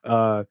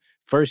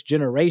first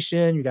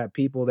generation. You got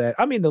people that,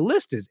 the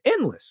list is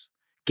endless.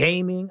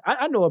 Gaming.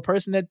 I know a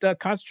person that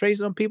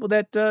concentrates on people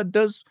that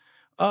does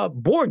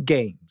board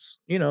games.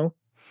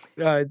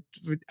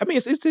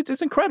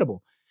 It's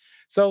incredible.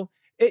 So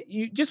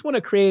you just want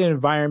to create an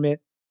environment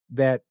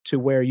to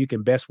where you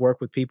can best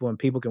work with people and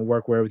people can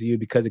work well with you,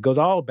 because it goes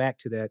all back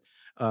to that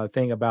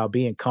thing about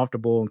being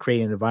comfortable and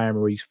creating an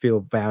environment where you feel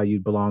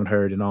valued, belong,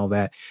 heard, and all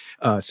that,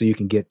 so you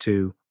can get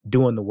to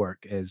doing the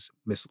work, as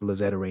Miss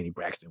Lizetta Rainey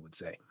Braxton would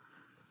say.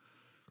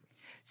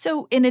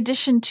 So in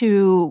addition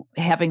to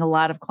having a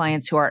lot of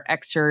clients who are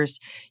Xers,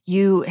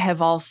 you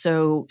have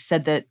also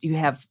said that you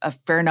have a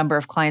fair number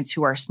of clients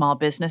who are small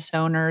business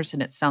owners,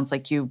 and it sounds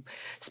like you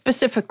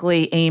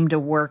specifically aim to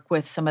work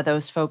with some of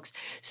those folks.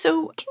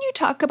 So can you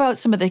talk about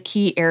some of the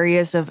key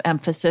areas of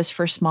emphasis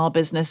for small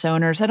business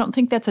owners? I don't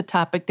think that's a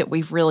topic that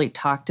we've really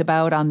talked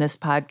about on this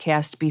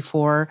podcast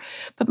before,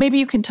 but maybe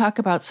you can talk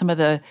about some of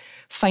the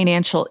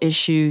financial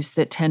issues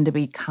that tend to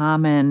be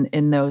common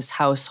in those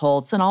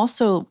households, and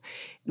also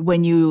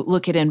when you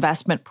look at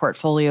investment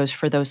portfolios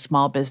for those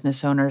small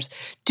business owners,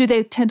 do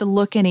they tend to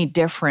look any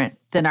different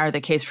than are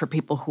the case for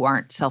people who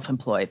aren't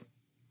self-employed?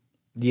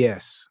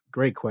 Yes,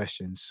 great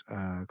questions,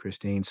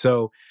 Christine.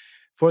 So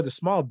for the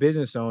small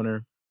business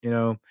owner,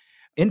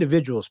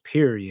 individuals,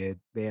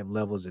 period, they have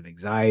levels of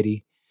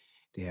anxiety,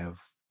 they have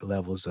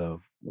levels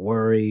of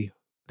worry,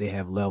 they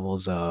have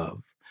levels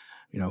of,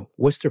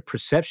 what's their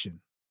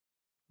perception?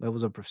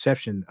 Levels of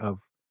perception of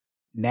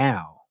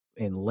now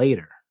and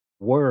later,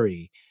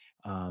 worry,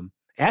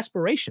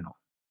 aspirational.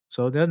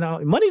 So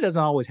money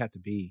doesn't always have to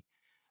be,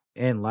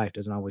 and life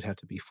doesn't always have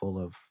to be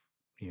full of,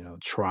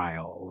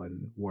 trial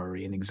and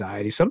worry and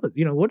anxiety. What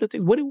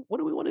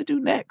do we want to do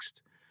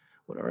next?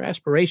 What are our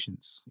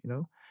aspirations?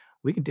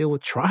 We can deal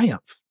with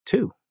triumph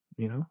too,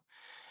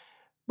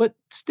 but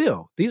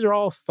still, these are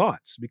all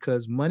thoughts,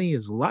 because money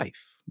is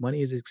life.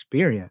 Money is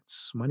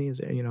experience. Money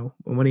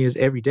is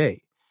every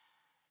day.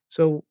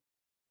 So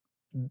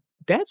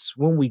that's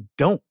when we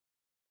don't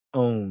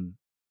own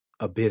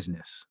a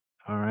business.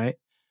 All right.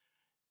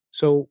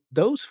 So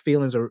those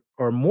feelings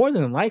are more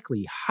than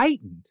likely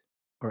heightened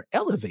or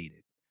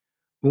elevated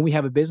when we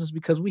have a business,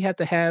 because we have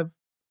to have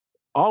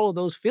all of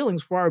those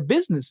feelings for our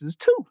businesses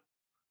too.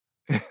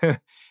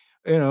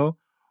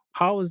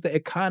 How is the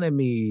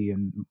economy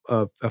and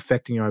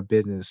affecting our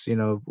business?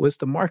 What's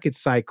the market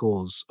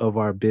cycles of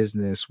our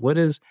business? What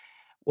is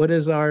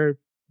our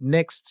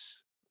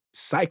next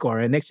cycle,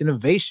 our next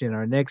innovation,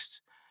 our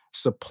next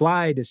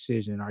supply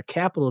decision, our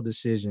capital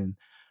decision?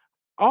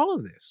 All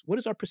of this. What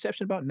is our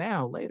perception about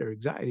now, later,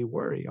 anxiety,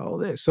 worry, all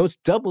this? So it's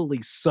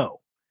doubly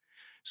so.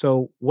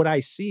 So what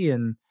I see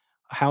in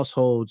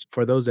households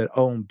for those that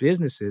own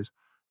businesses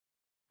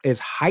is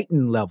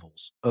heightened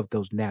levels of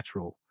those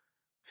natural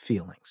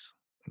feelings.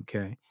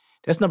 Okay.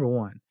 That's number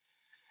one.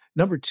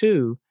 Number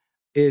two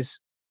is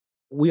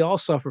we all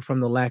suffer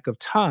from the lack of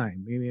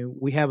time. I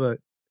mean,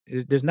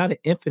 there's not an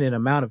infinite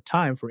amount of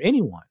time for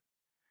anyone.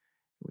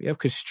 We have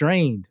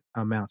constrained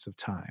amounts of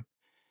time.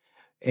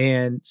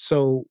 And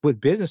so with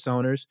business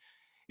owners,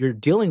 you're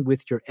dealing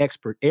with your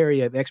expert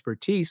area of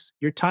expertise.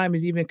 Your time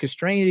is even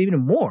constrained even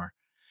more.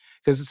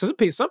 Because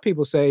some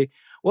people say,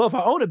 well, if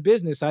I own a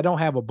business, I don't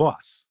have a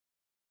boss.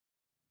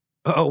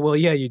 Oh, well,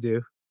 yeah, you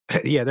do.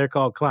 Yeah, they're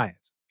called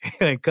clients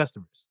and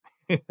customers.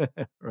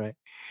 Right.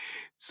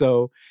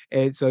 So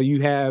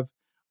you have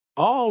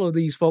all of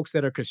these folks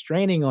that are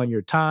constraining on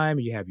your time.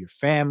 You have your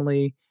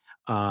family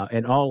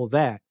and all of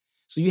that.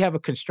 So you have a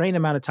constrained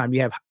amount of time.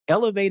 You have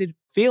elevated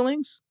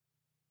feelings,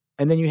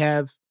 and then you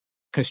have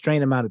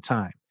constrained amount of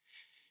time.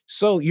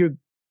 So you're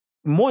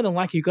more than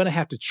likely, you're going to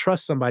have to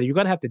trust somebody. You're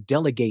going to have to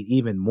delegate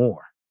even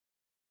more.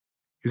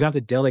 You're going to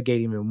have to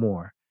delegate even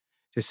more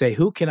to say,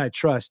 who can I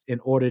trust in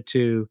order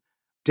to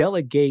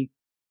delegate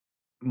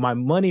my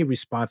money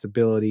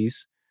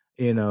responsibilities?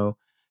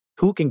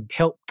 Who can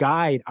help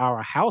guide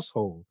our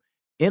household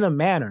in a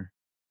manner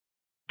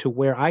to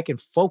where I can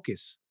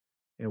focus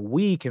and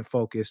we can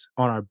focus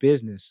on our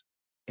business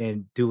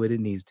and do what it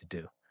needs to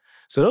do.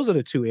 So those are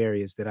the two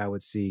areas that I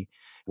would see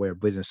where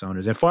business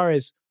owners, as far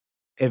as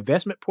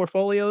investment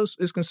portfolios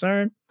is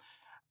concerned,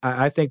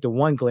 I think the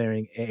one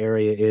glaring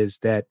area is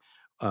that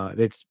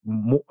it's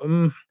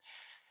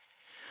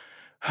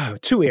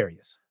two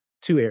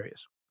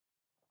areas.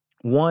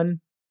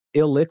 One,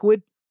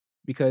 illiquid,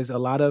 because a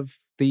lot of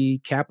the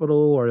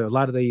capital or a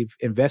lot of the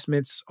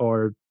investments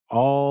are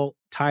all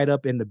tied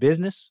up in the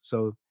business.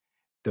 So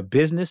the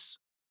business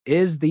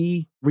is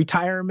the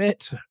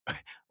retirement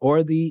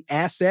or the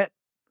asset.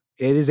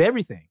 It is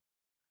everything.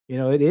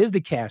 It is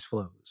the cash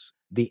flows.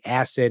 The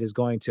asset is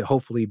going to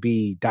hopefully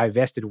be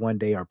divested one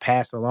day or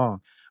passed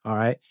along. All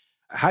right.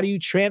 How do you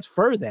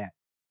transfer that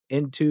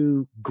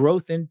into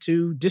growth,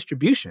 into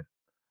distribution?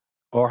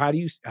 Or how do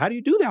you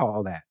do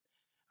all that?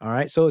 All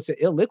right. So it's an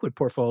illiquid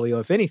portfolio,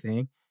 if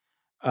anything.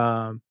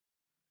 The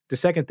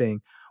second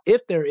thing,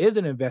 if there is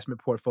an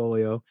investment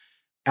portfolio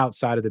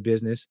outside of the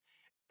business,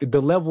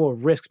 the level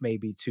of risk may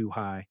be too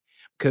high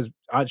because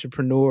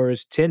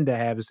entrepreneurs tend to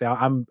have to say,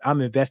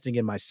 I'm investing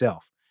in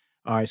myself.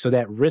 All right. So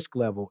that risk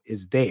level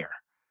is there.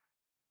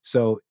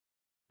 So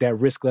that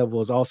risk level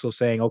is also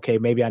saying, okay,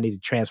 maybe I need to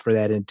transfer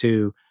that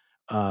into,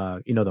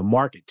 the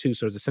market too.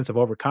 So there's a sense of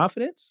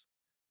overconfidence.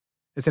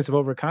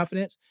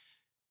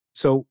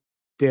 So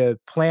the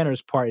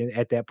planner's part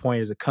at that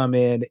point is to come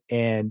in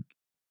and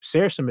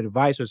share some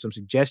advice or some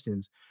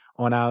suggestions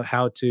on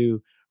how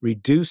to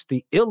reduce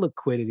the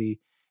illiquidity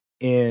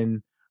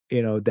in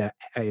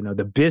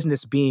the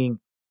business being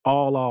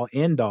all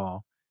end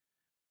all.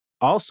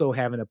 Also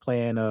having a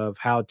plan of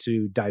how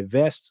to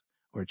divest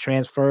or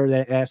transfer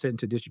that asset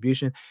into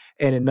distribution.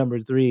 And then number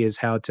three is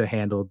how to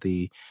handle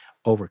the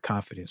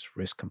overconfidence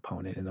risk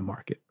component in the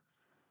market.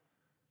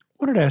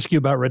 I wanted to ask you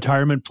about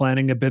retirement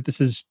planning a bit. This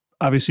has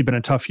obviously been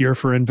a tough year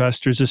for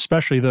investors,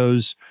 especially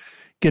those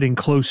getting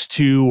close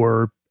to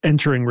or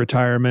entering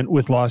retirement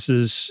with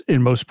losses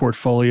in most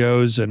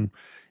portfolios and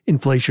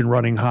inflation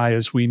running high,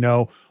 as we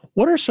know.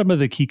 What are some of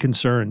the key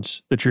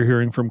concerns that you're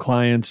hearing from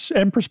clients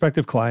and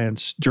prospective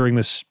clients during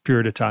this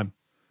period of time?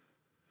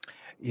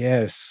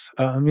 Yes.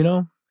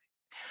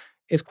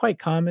 It's quite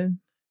common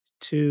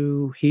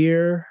to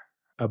hear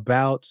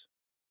about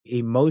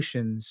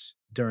emotions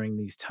during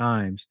these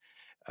times.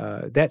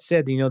 That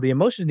said, the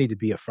emotions need to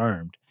be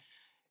affirmed.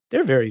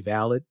 They're very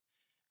valid.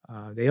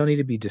 They don't need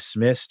to be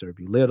dismissed or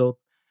belittled.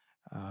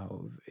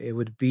 It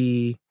would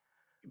be,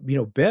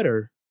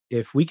 better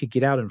if we could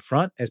get out in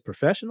front as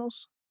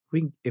professionals.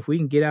 If we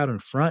can get out in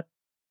front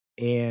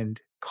and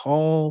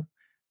call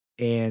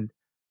and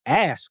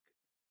ask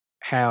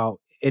how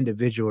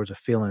individuals are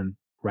feeling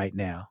right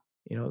now.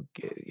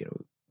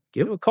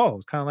 Give them a call.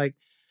 It's kind of like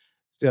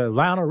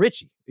Lionel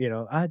Richie.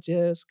 I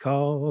just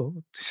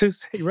called to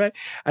say, right?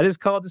 I just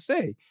called to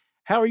say,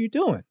 how are you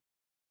doing?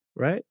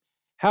 Right?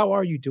 How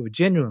are you doing?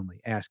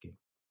 Genuinely asking,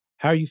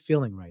 how are you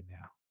feeling right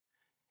now?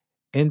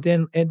 And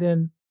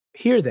then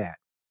hear that.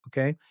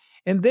 Okay.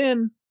 And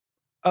then,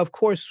 of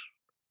course,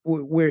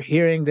 we're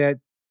hearing that,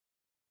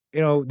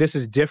 this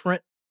is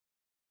different.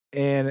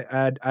 And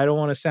I don't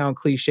want to sound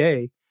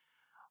cliche,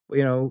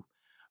 but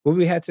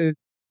we had to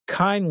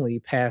kindly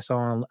pass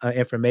on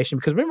information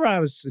because remember I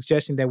was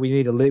suggesting that we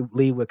need to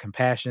lead with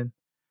compassion.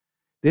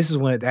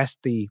 That's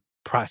the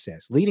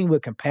process. Leading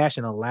with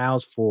compassion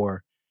allows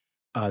for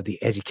the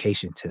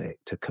education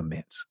to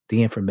commence,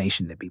 the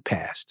information to be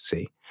passed.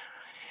 See,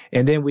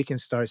 and then we can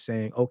start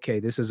saying, okay,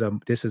 this is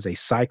a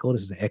cycle.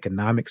 This is an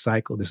economic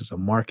cycle. This is a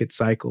market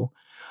cycle.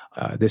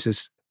 This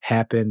has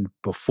happened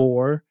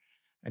before,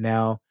 and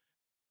now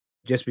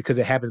just because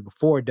it happened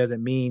before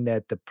doesn't mean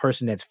that the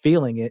person that's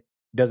feeling it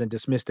doesn't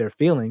dismiss their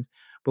feelings,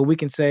 but we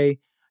can say,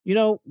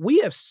 we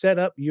have set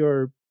up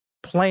your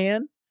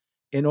plan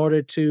in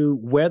order to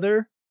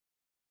weather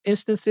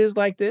instances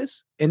like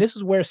this. And this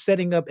is where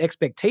setting up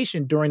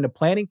expectation during the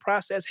planning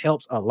process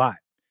helps a lot.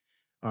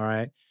 All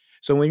right.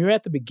 So when you're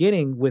at the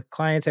beginning with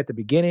clients at the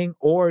beginning,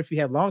 or if you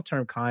have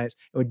long-term clients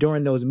or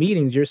during those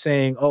meetings, you're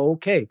saying, oh,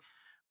 okay,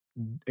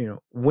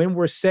 when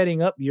we're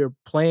setting up your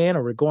plan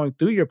or we're going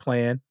through your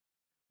plan,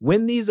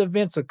 when these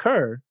events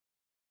occur,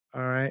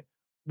 all right,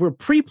 we're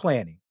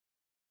pre-planning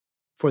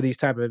for these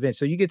type of events.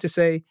 So you get to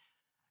say,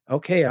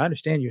 okay, I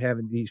understand you're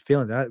having these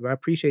feelings. I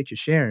appreciate you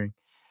sharing.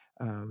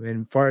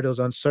 And for those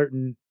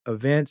uncertain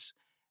events,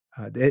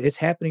 it's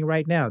happening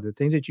right now. The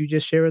things that you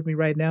just shared with me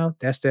right now,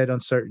 that's that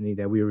uncertainty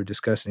that we were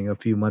discussing a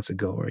few months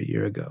ago or a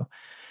year ago.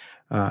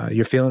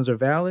 Your feelings are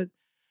valid,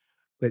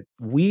 but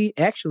we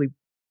actually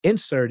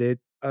inserted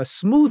a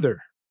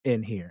smoother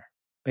in here.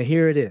 And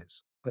here it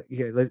is.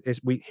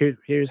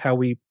 Here's how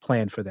we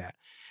planned for that.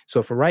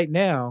 So for right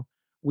now,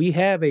 we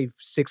have a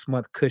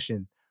 6-month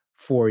cushion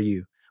for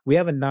you. We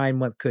have a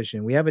 9-month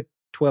cushion. We have a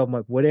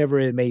 12-month, whatever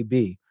it may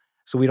be.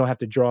 So we don't have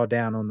to draw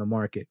down on the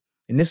market.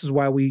 And this is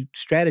why we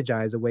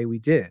strategize the way we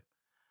did.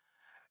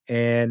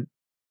 And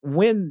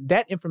when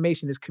that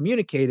information is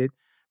communicated,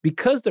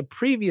 because the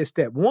previous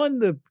step, one,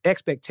 the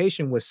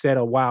expectation was set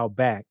a while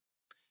back.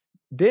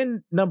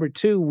 Then number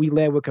two, we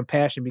led with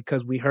compassion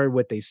because we heard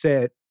what they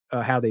said,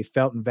 how they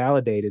felt and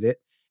validated it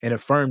and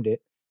affirmed it.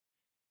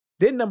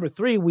 Then number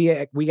three,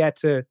 we got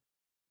to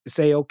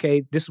say,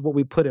 okay, this is what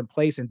we put in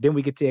place. And then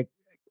we get to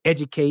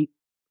educate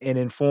and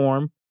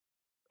inform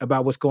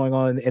about what's going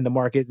on in the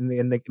market and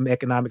in the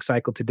economic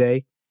cycle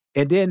today,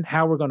 and then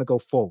how we're going to go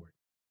forward.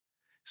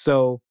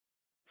 So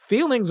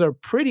feelings are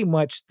pretty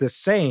much the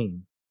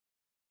same.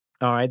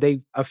 All right.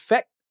 They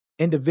affect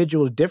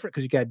individuals different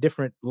because you got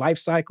different life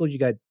cycles, you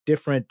got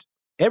different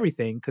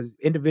everything because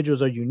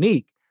individuals are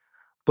unique.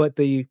 But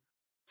the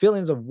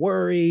feelings of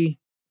worry,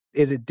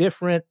 is it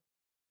different?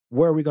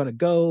 Where are we going to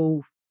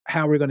go?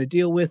 How are we going to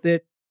deal with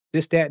it?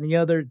 This, that, and the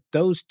other,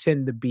 those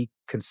tend to be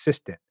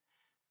consistent.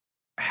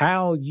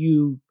 How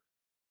you,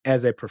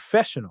 as a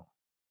professional,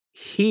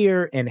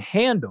 hear and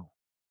handle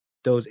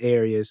those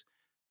areas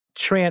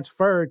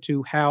transfer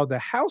to how the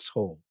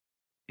household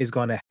is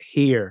going to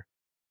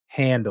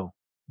handle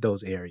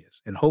those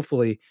areas. And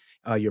hopefully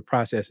your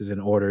process is in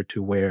order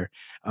to where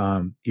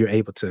you're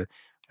able to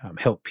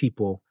help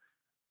people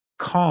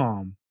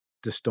calm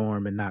the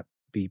storm and not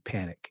be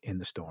panic in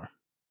the storm.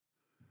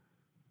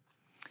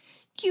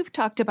 You've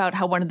talked about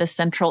how one of the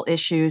central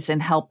issues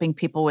in helping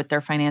people with their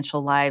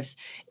financial lives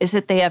is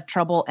that they have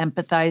trouble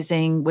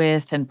empathizing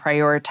with and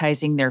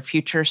prioritizing their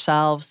future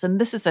selves. And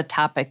this is a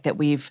topic that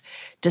we've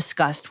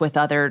discussed with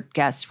other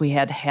guests. We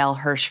had Hal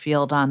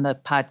Hirschfield on the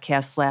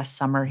podcast last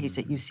summer. He's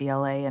at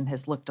UCLA and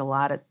has looked a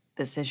lot at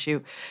this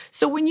issue.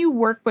 So when you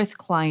work with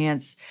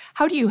clients,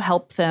 how do you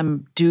help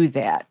them do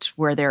that,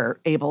 where they're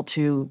able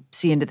to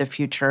see into the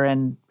future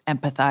and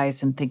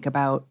empathize and think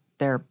about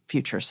their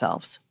future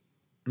selves?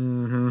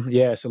 Mm-hmm.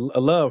 Yeah, so I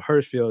love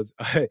Hirschfield.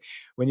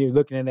 When you're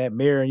looking in that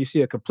mirror and you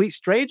see a complete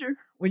stranger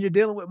when you're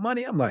dealing with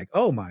money, I'm like,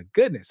 oh my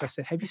goodness. I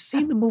said, have you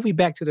seen the movie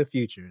Back to the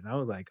Future? And I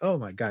was like, oh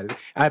my God.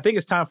 I think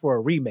it's time for a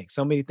remake.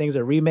 So many things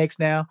are remakes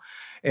now.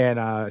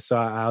 And so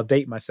I'll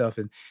date myself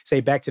and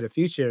say Back to the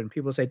Future. And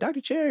people say, Dr.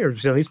 Cherry, or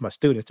at least my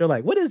students, they're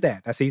like, what is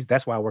that? I say,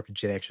 that's why I work in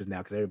Gen Extras now,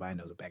 because everybody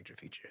knows what Back to the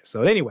Future is.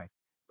 So anyway,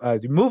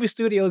 the movie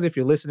studios, if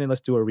you're listening, let's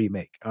do a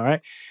remake. All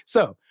right.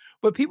 So,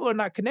 but people are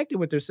not connected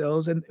with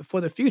themselves and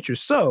for the future.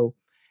 So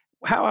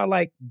how I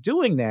like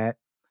doing that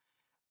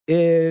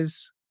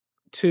is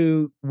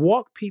to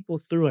walk people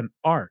through an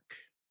arc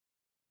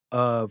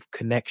of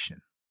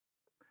connection.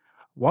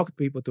 Walk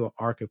people through an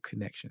arc of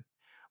connection,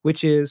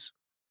 which is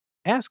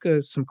ask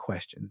her some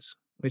questions,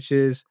 which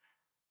is,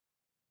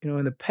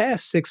 in the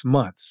past 6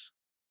 months,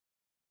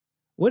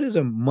 what is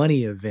a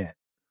money event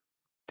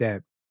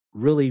that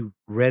really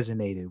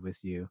resonated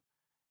with you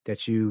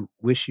that you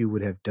wish you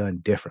would have done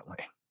differently?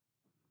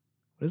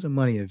 What is a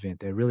money event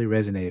that really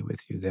resonated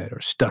with you that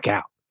or stuck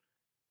out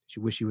that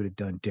you wish you would have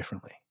done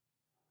differently?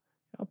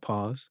 I'll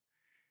pause.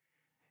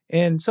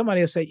 And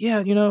somebody will say,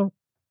 yeah,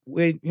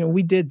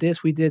 we did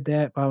this, we did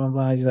that, blah, blah,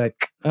 blah. You're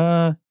like,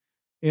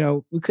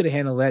 we could have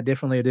handled that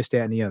differently or this,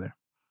 that, and the other.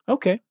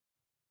 Okay.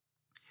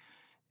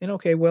 And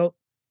okay, well,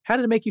 how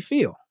did it make you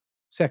feel?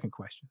 Second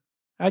question.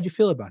 How'd you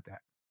feel about that?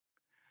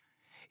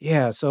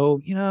 Yeah,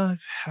 so, it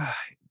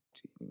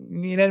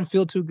didn't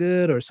feel too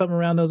good or something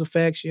around those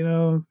effects,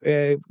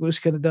 wish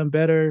could have done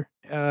better,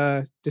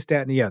 this,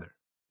 that, and the other.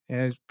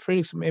 And it's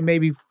pretty,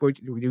 maybe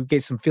you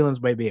get some feelings,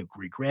 maybe of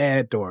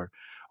regret or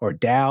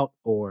doubt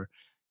or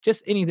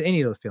just any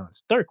of those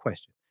feelings. Third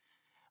question.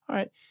 All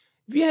right.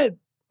 If you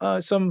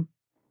had some,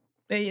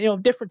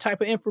 different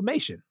type of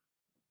information,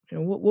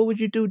 what would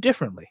you do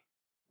differently?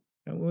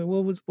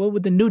 What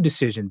would the new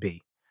decision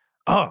be?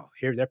 Oh,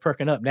 here they're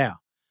perking up now.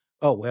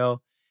 Oh,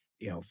 well,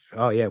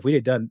 oh yeah, if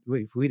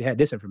we'd had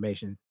this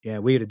information, yeah,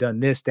 we'd have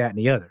done this, that, and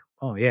the other.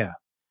 Oh yeah.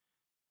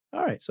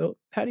 All right. So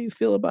how do you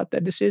feel about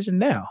that decision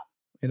now?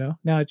 now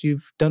that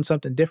you've done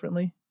something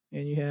differently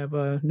and you have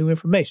new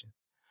information.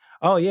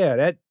 Oh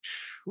yeah,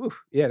 whew,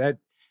 yeah, that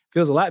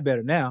feels a lot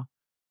better now.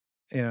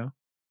 You know,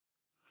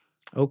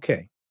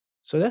 okay.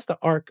 So that's the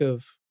arc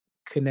of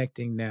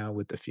connecting now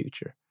with the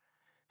future.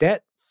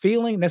 That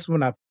feeling, that's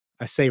when I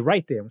say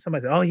right there, when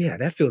somebody says, oh yeah,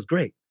 that feels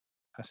great.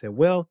 I said,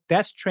 well,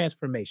 that's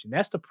transformation.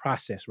 That's the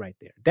process right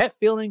there. That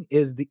feeling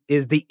is the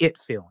it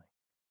feeling.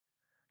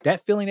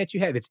 That feeling that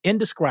you have, it's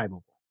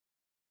indescribable.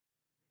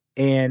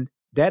 And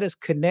that is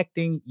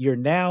connecting your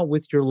now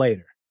with your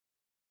later.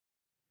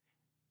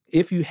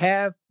 If you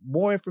have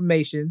more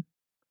information,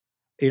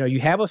 you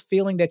have a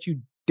feeling that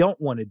you don't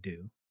want to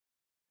do,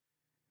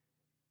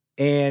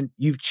 and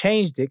you've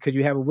changed it because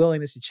you have a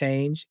willingness to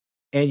change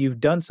and you've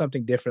done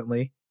something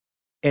differently.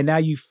 And now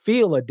you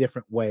feel a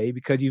different way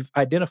because you've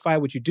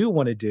identified what you do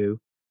want to do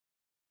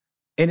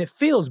and it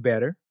feels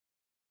better.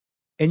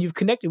 And you've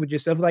connected with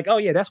yourself like, oh,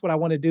 yeah, that's what I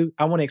want to do.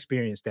 I want to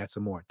experience that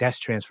some more. That's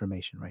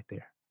transformation right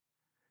there.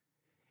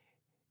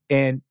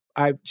 And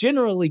I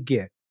generally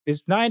get,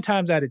 it's 9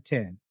 times out of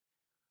 10,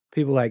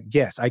 people like,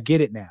 yes, I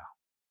get it now.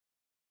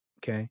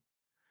 Okay.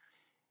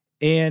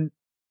 And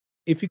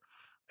if you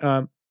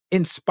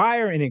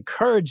inspire and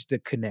encourage the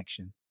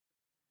connection,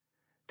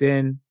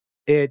 then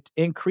it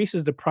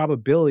increases the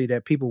probability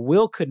that people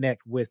will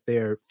connect with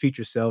their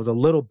future selves a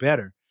little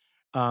better.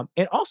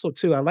 And also,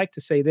 too, I like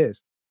to say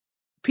this: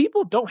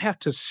 people don't have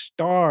to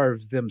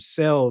starve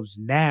themselves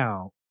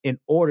now in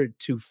order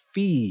to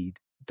feed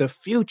the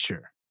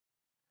future.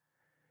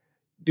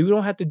 You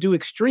don't have to do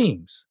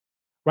extremes.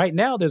 Right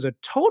now, there's a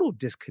total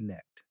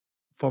disconnect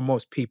for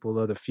most people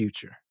of the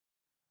future.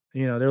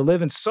 They're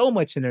living so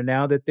much in there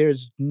now that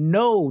there's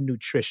no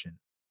nutrition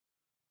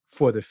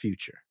for the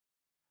future.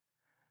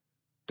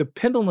 The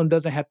pendulum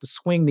doesn't have to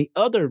swing the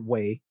other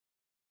way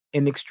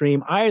in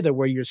extreme either,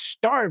 where you're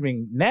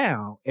starving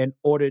now in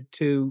order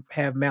to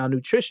have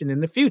malnutrition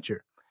in the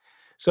future.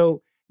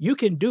 So you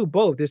can do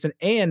both. It's an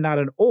and, not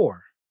an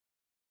or.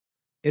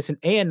 It's an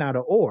and, not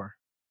an or.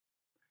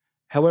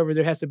 However,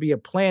 there has to be a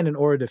plan in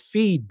order to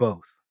feed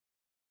both.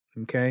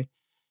 Okay.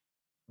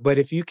 But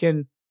if you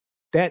can,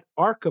 that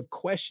arc of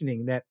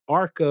questioning, that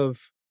arc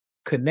of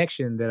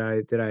connection that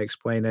I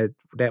explained,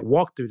 that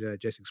walkthrough that I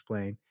just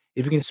explained,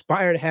 if you can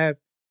inspire to have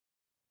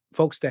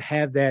folks to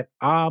have that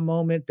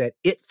moment, that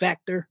it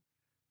factor,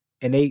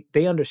 and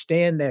they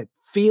understand that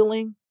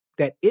feeling,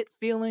 that it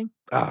feeling,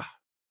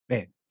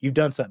 man, you've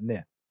done something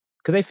then.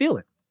 Because they feel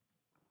it.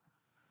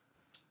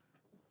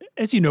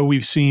 As you know,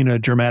 we've seen a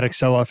dramatic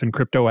sell-off in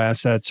crypto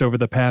assets over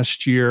the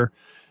past year,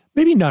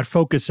 maybe not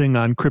focusing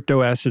on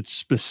crypto assets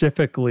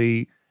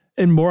specifically,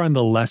 and more on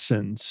the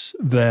lessons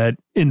that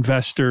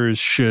investors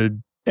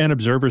should, and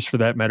observers for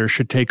that matter,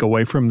 should take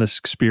away from this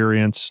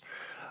experience.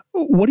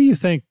 What do you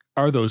think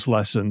are those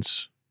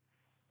lessons?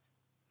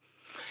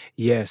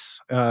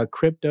 Yes,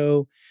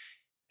 crypto,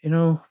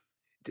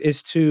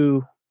 is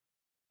to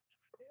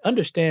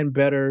understand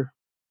better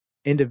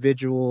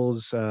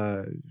individuals'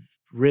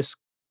 risk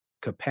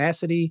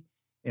capacity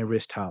and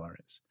risk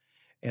tolerance,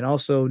 and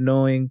also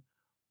knowing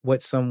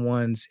what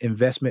someone's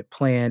investment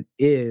plan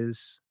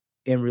is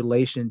in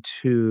relation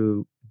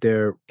to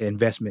their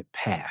investment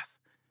path,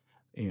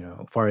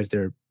 as far as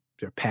their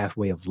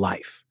pathway of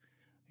life.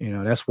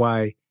 That's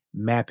why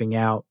mapping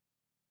out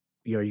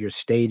your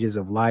stages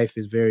of life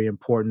is very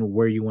important,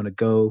 where you want to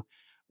go,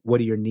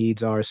 what your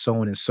needs are, so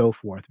on and so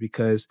forth.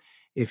 Because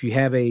if you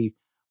have a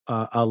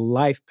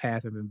life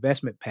path of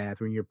investment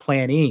path when you're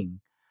planning,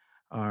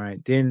 all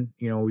right, then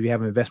we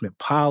have an investment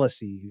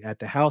policy at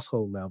the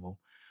household level.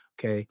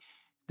 Okay.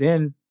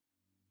 Then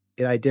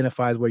it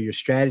identifies where your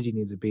strategy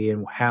needs to be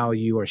and how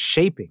you are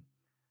shaping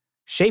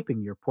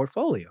your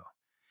portfolio.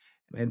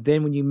 And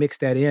then when you mix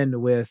that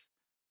in with,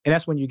 and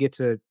that's when you get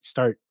to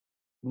start,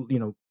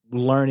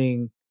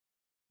 learning,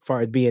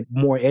 far as being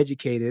more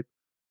educated,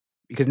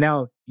 because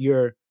now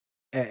you're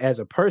as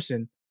a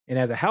person and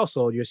as a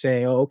household, you're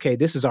saying, oh, okay,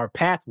 this is our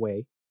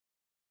pathway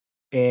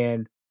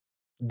and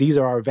these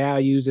are our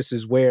values. This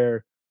is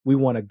where we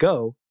want to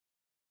go.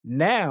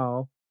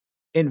 Now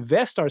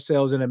invest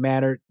ourselves in a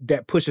manner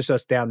that pushes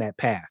us down that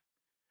path.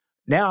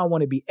 Now I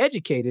want to be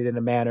educated in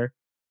a manner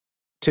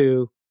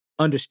to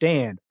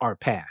understand our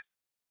path.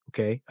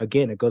 Okay.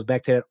 Again, it goes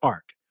back to that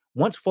arc.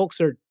 Once folks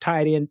are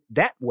tied in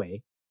that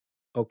way,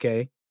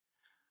 okay,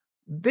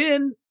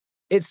 then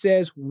it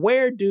says,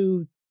 where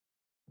do,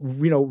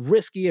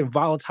 risky and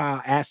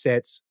volatile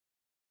assets,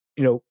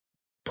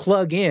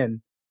 plug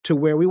in to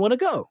where we want to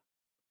go?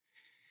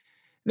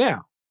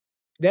 Now,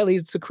 that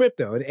leads to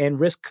crypto and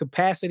risk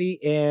capacity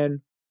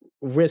and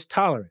risk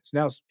tolerance.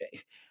 Now,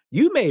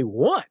 you may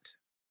want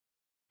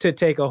to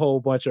take a whole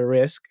bunch of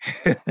risk.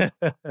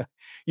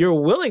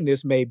 Your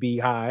willingness may be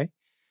high.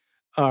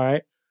 All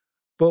right.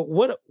 But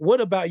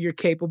what about your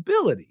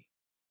capability?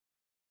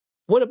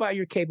 What about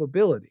your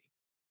capability?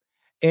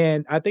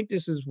 And I think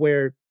this is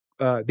where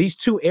these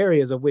two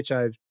areas of which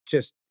I've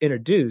just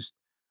introduced,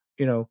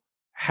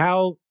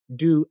 how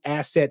do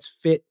assets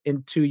fit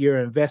into your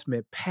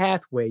investment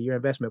pathway, your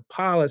investment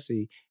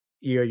policy,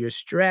 your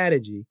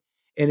strategy,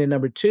 And then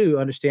number two,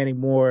 understanding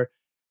more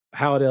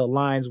how it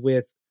aligns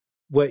with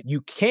what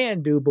you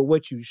can do, but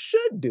what you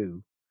should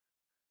do.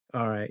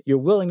 All right. Your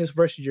willingness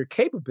versus your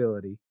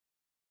capability.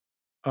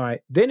 All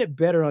right. Then it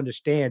better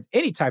understands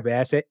any type of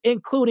asset,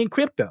 including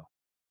crypto.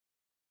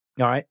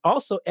 All right.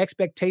 Also,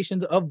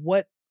 expectations of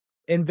what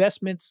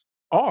investments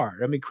are.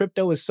 I mean,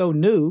 crypto is so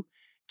new,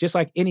 just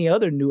like any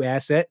other new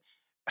asset.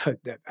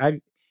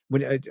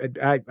 When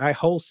I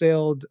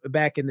wholesaled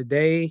back in the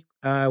day,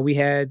 we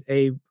had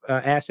a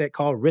asset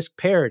called risk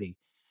parity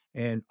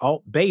and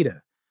alt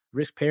beta.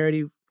 Risk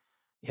parity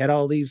had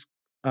all these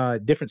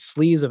different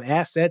sleeves of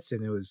assets,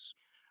 and it was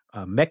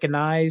a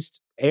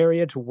mechanized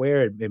area to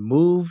where it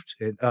moved,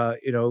 in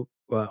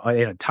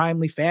a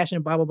timely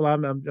fashion. Blah blah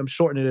blah. I'm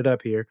shortening it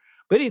up here,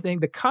 but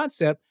anything, the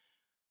concept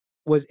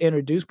was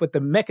introduced, but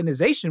the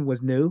mechanization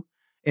was new,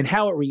 and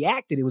how it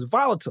reacted, it was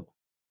volatile.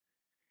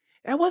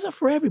 That wasn't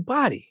for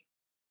everybody.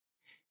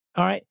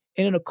 All right.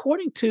 And then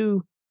according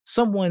to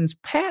someone's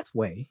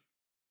pathway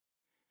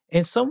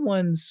and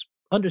someone's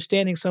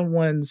understanding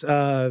someone's,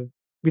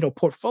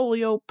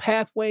 portfolio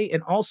pathway,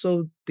 and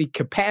also the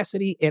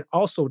capacity and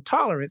also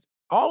tolerance,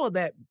 all of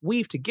that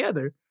weaved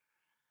together,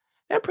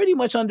 that pretty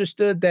much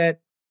understood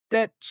that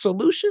that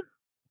solution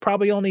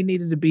probably only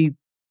needed to be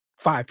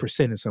 5%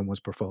 in someone's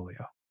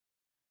portfolio.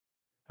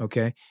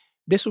 Okay.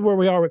 This is where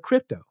we are with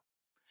crypto,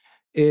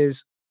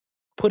 is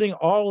putting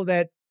all of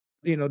that,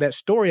 that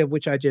story of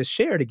which I just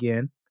shared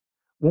again.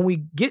 When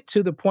we get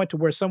to the point to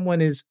where someone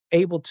is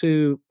able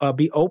to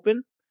be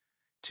open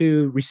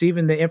to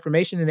receiving the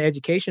information and the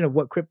education of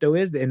what crypto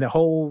is and the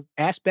whole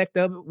aspect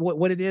of it,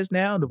 what it is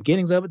now, the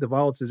beginnings of it, the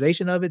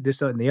volatilization of it, this,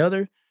 that, and the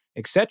other,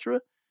 etc.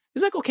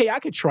 It's like, okay, I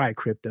could try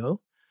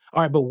crypto.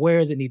 All right, but where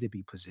does it need to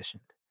be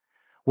positioned?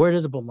 Where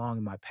does it belong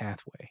in my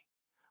pathway,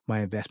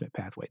 my investment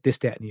pathway, this,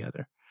 that, and the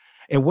other?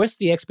 And what's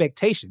the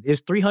expectation?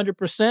 Is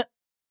 300%?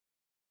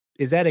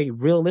 Is that a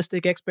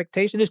realistic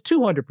expectation? Is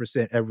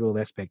 200% a real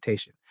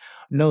expectation?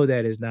 No,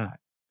 that is not.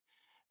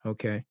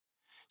 Okay.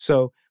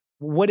 So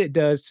what it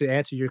does, to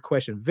answer your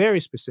question very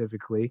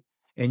specifically,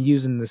 and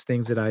using these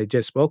things that I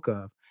just spoke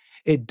of,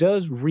 it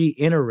does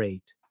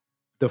reiterate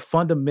the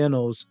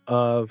fundamentals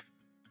of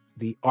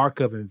the arc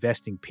of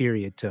investing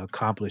period to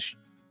accomplish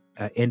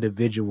an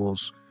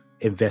individual's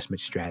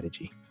investment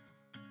strategy.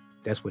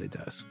 That's what it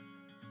does.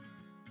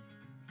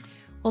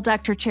 Well,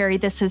 Dr. Cherry,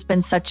 this has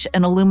been such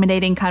an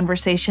illuminating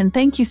conversation.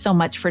 Thank you so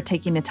much for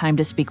taking the time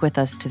to speak with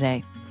us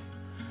today.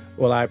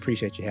 Well, I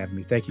appreciate you having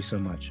me. Thank you so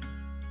much.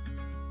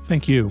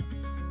 Thank you.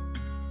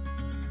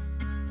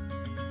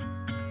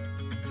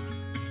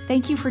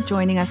 Thank you for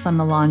joining us on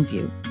The Long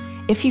View.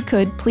 If you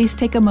could, please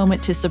take a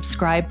moment to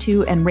subscribe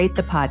to and rate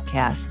the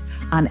podcast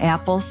on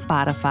Apple,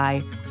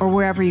 Spotify, or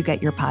wherever you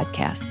get your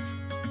podcasts.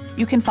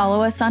 You can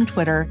follow us on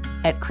Twitter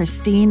at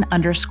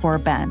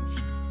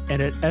Christine_Benz.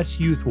 And at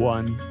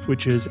SYouth1,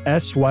 which is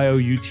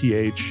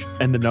SYOUTH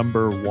and the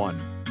number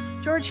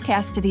 1. George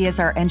Cassidy is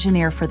our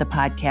engineer for the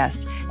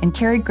podcast, and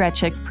Carrie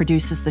Gretchick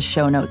produces the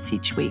show notes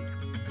each week.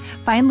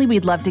 Finally,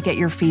 we'd love to get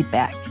your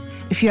feedback.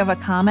 If you have a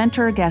comment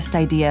or a guest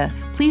idea,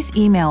 please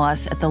email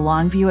us at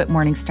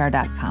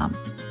thelongview@morningstar.com.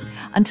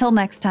 Until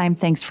next time,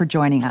 thanks for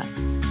joining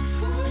us.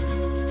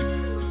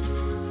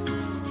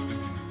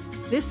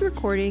 This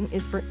recording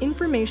is for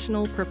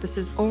informational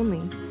purposes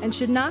only and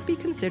should not be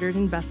considered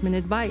investment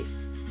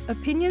advice.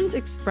 Opinions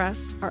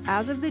expressed are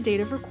as of the date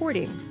of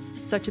recording.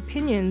 Such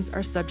opinions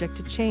are subject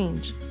to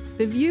change.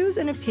 The views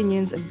and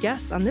opinions of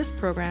guests on this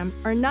program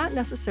are not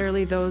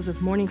necessarily those of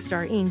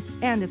Morningstar Inc.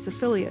 and its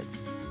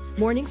affiliates.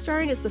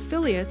 Morningstar and its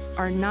affiliates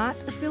are not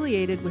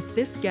affiliated with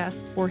this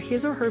guest or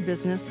his or her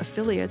business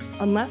affiliates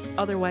unless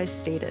otherwise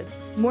stated.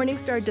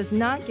 Morningstar does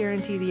not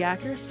guarantee the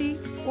accuracy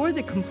or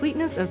the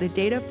completeness of the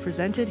data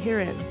presented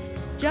herein.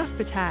 Jeff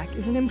Patak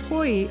is an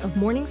employee of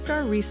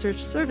Morningstar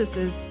Research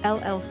Services,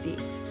 LLC.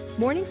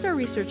 Morningstar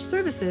Research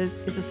Services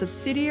is a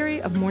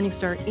subsidiary of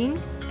Morningstar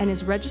Inc. and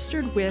is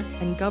registered with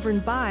and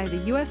governed by the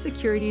U.S.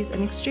 Securities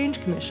and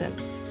Exchange Commission.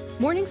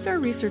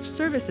 Morningstar Research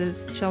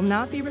Services shall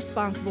not be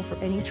responsible for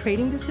any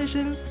trading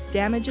decisions,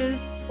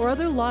 damages, or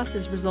other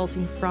losses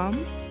resulting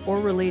from or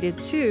related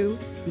to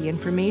the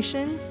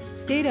information,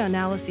 data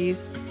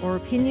analyses, or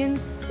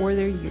opinions or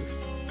their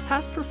use.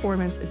 Past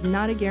performance is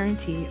not a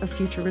guarantee of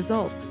future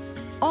results.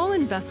 All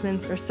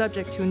investments are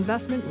subject to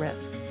investment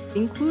risk,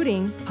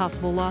 including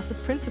possible loss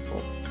of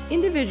principal.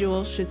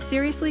 Individuals should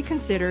seriously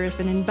consider if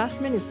an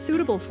investment is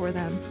suitable for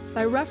them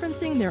by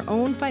referencing their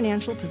own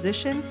financial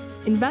position,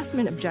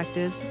 investment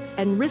objectives,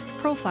 and risk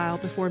profile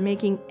before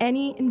making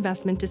any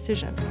investment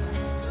decision.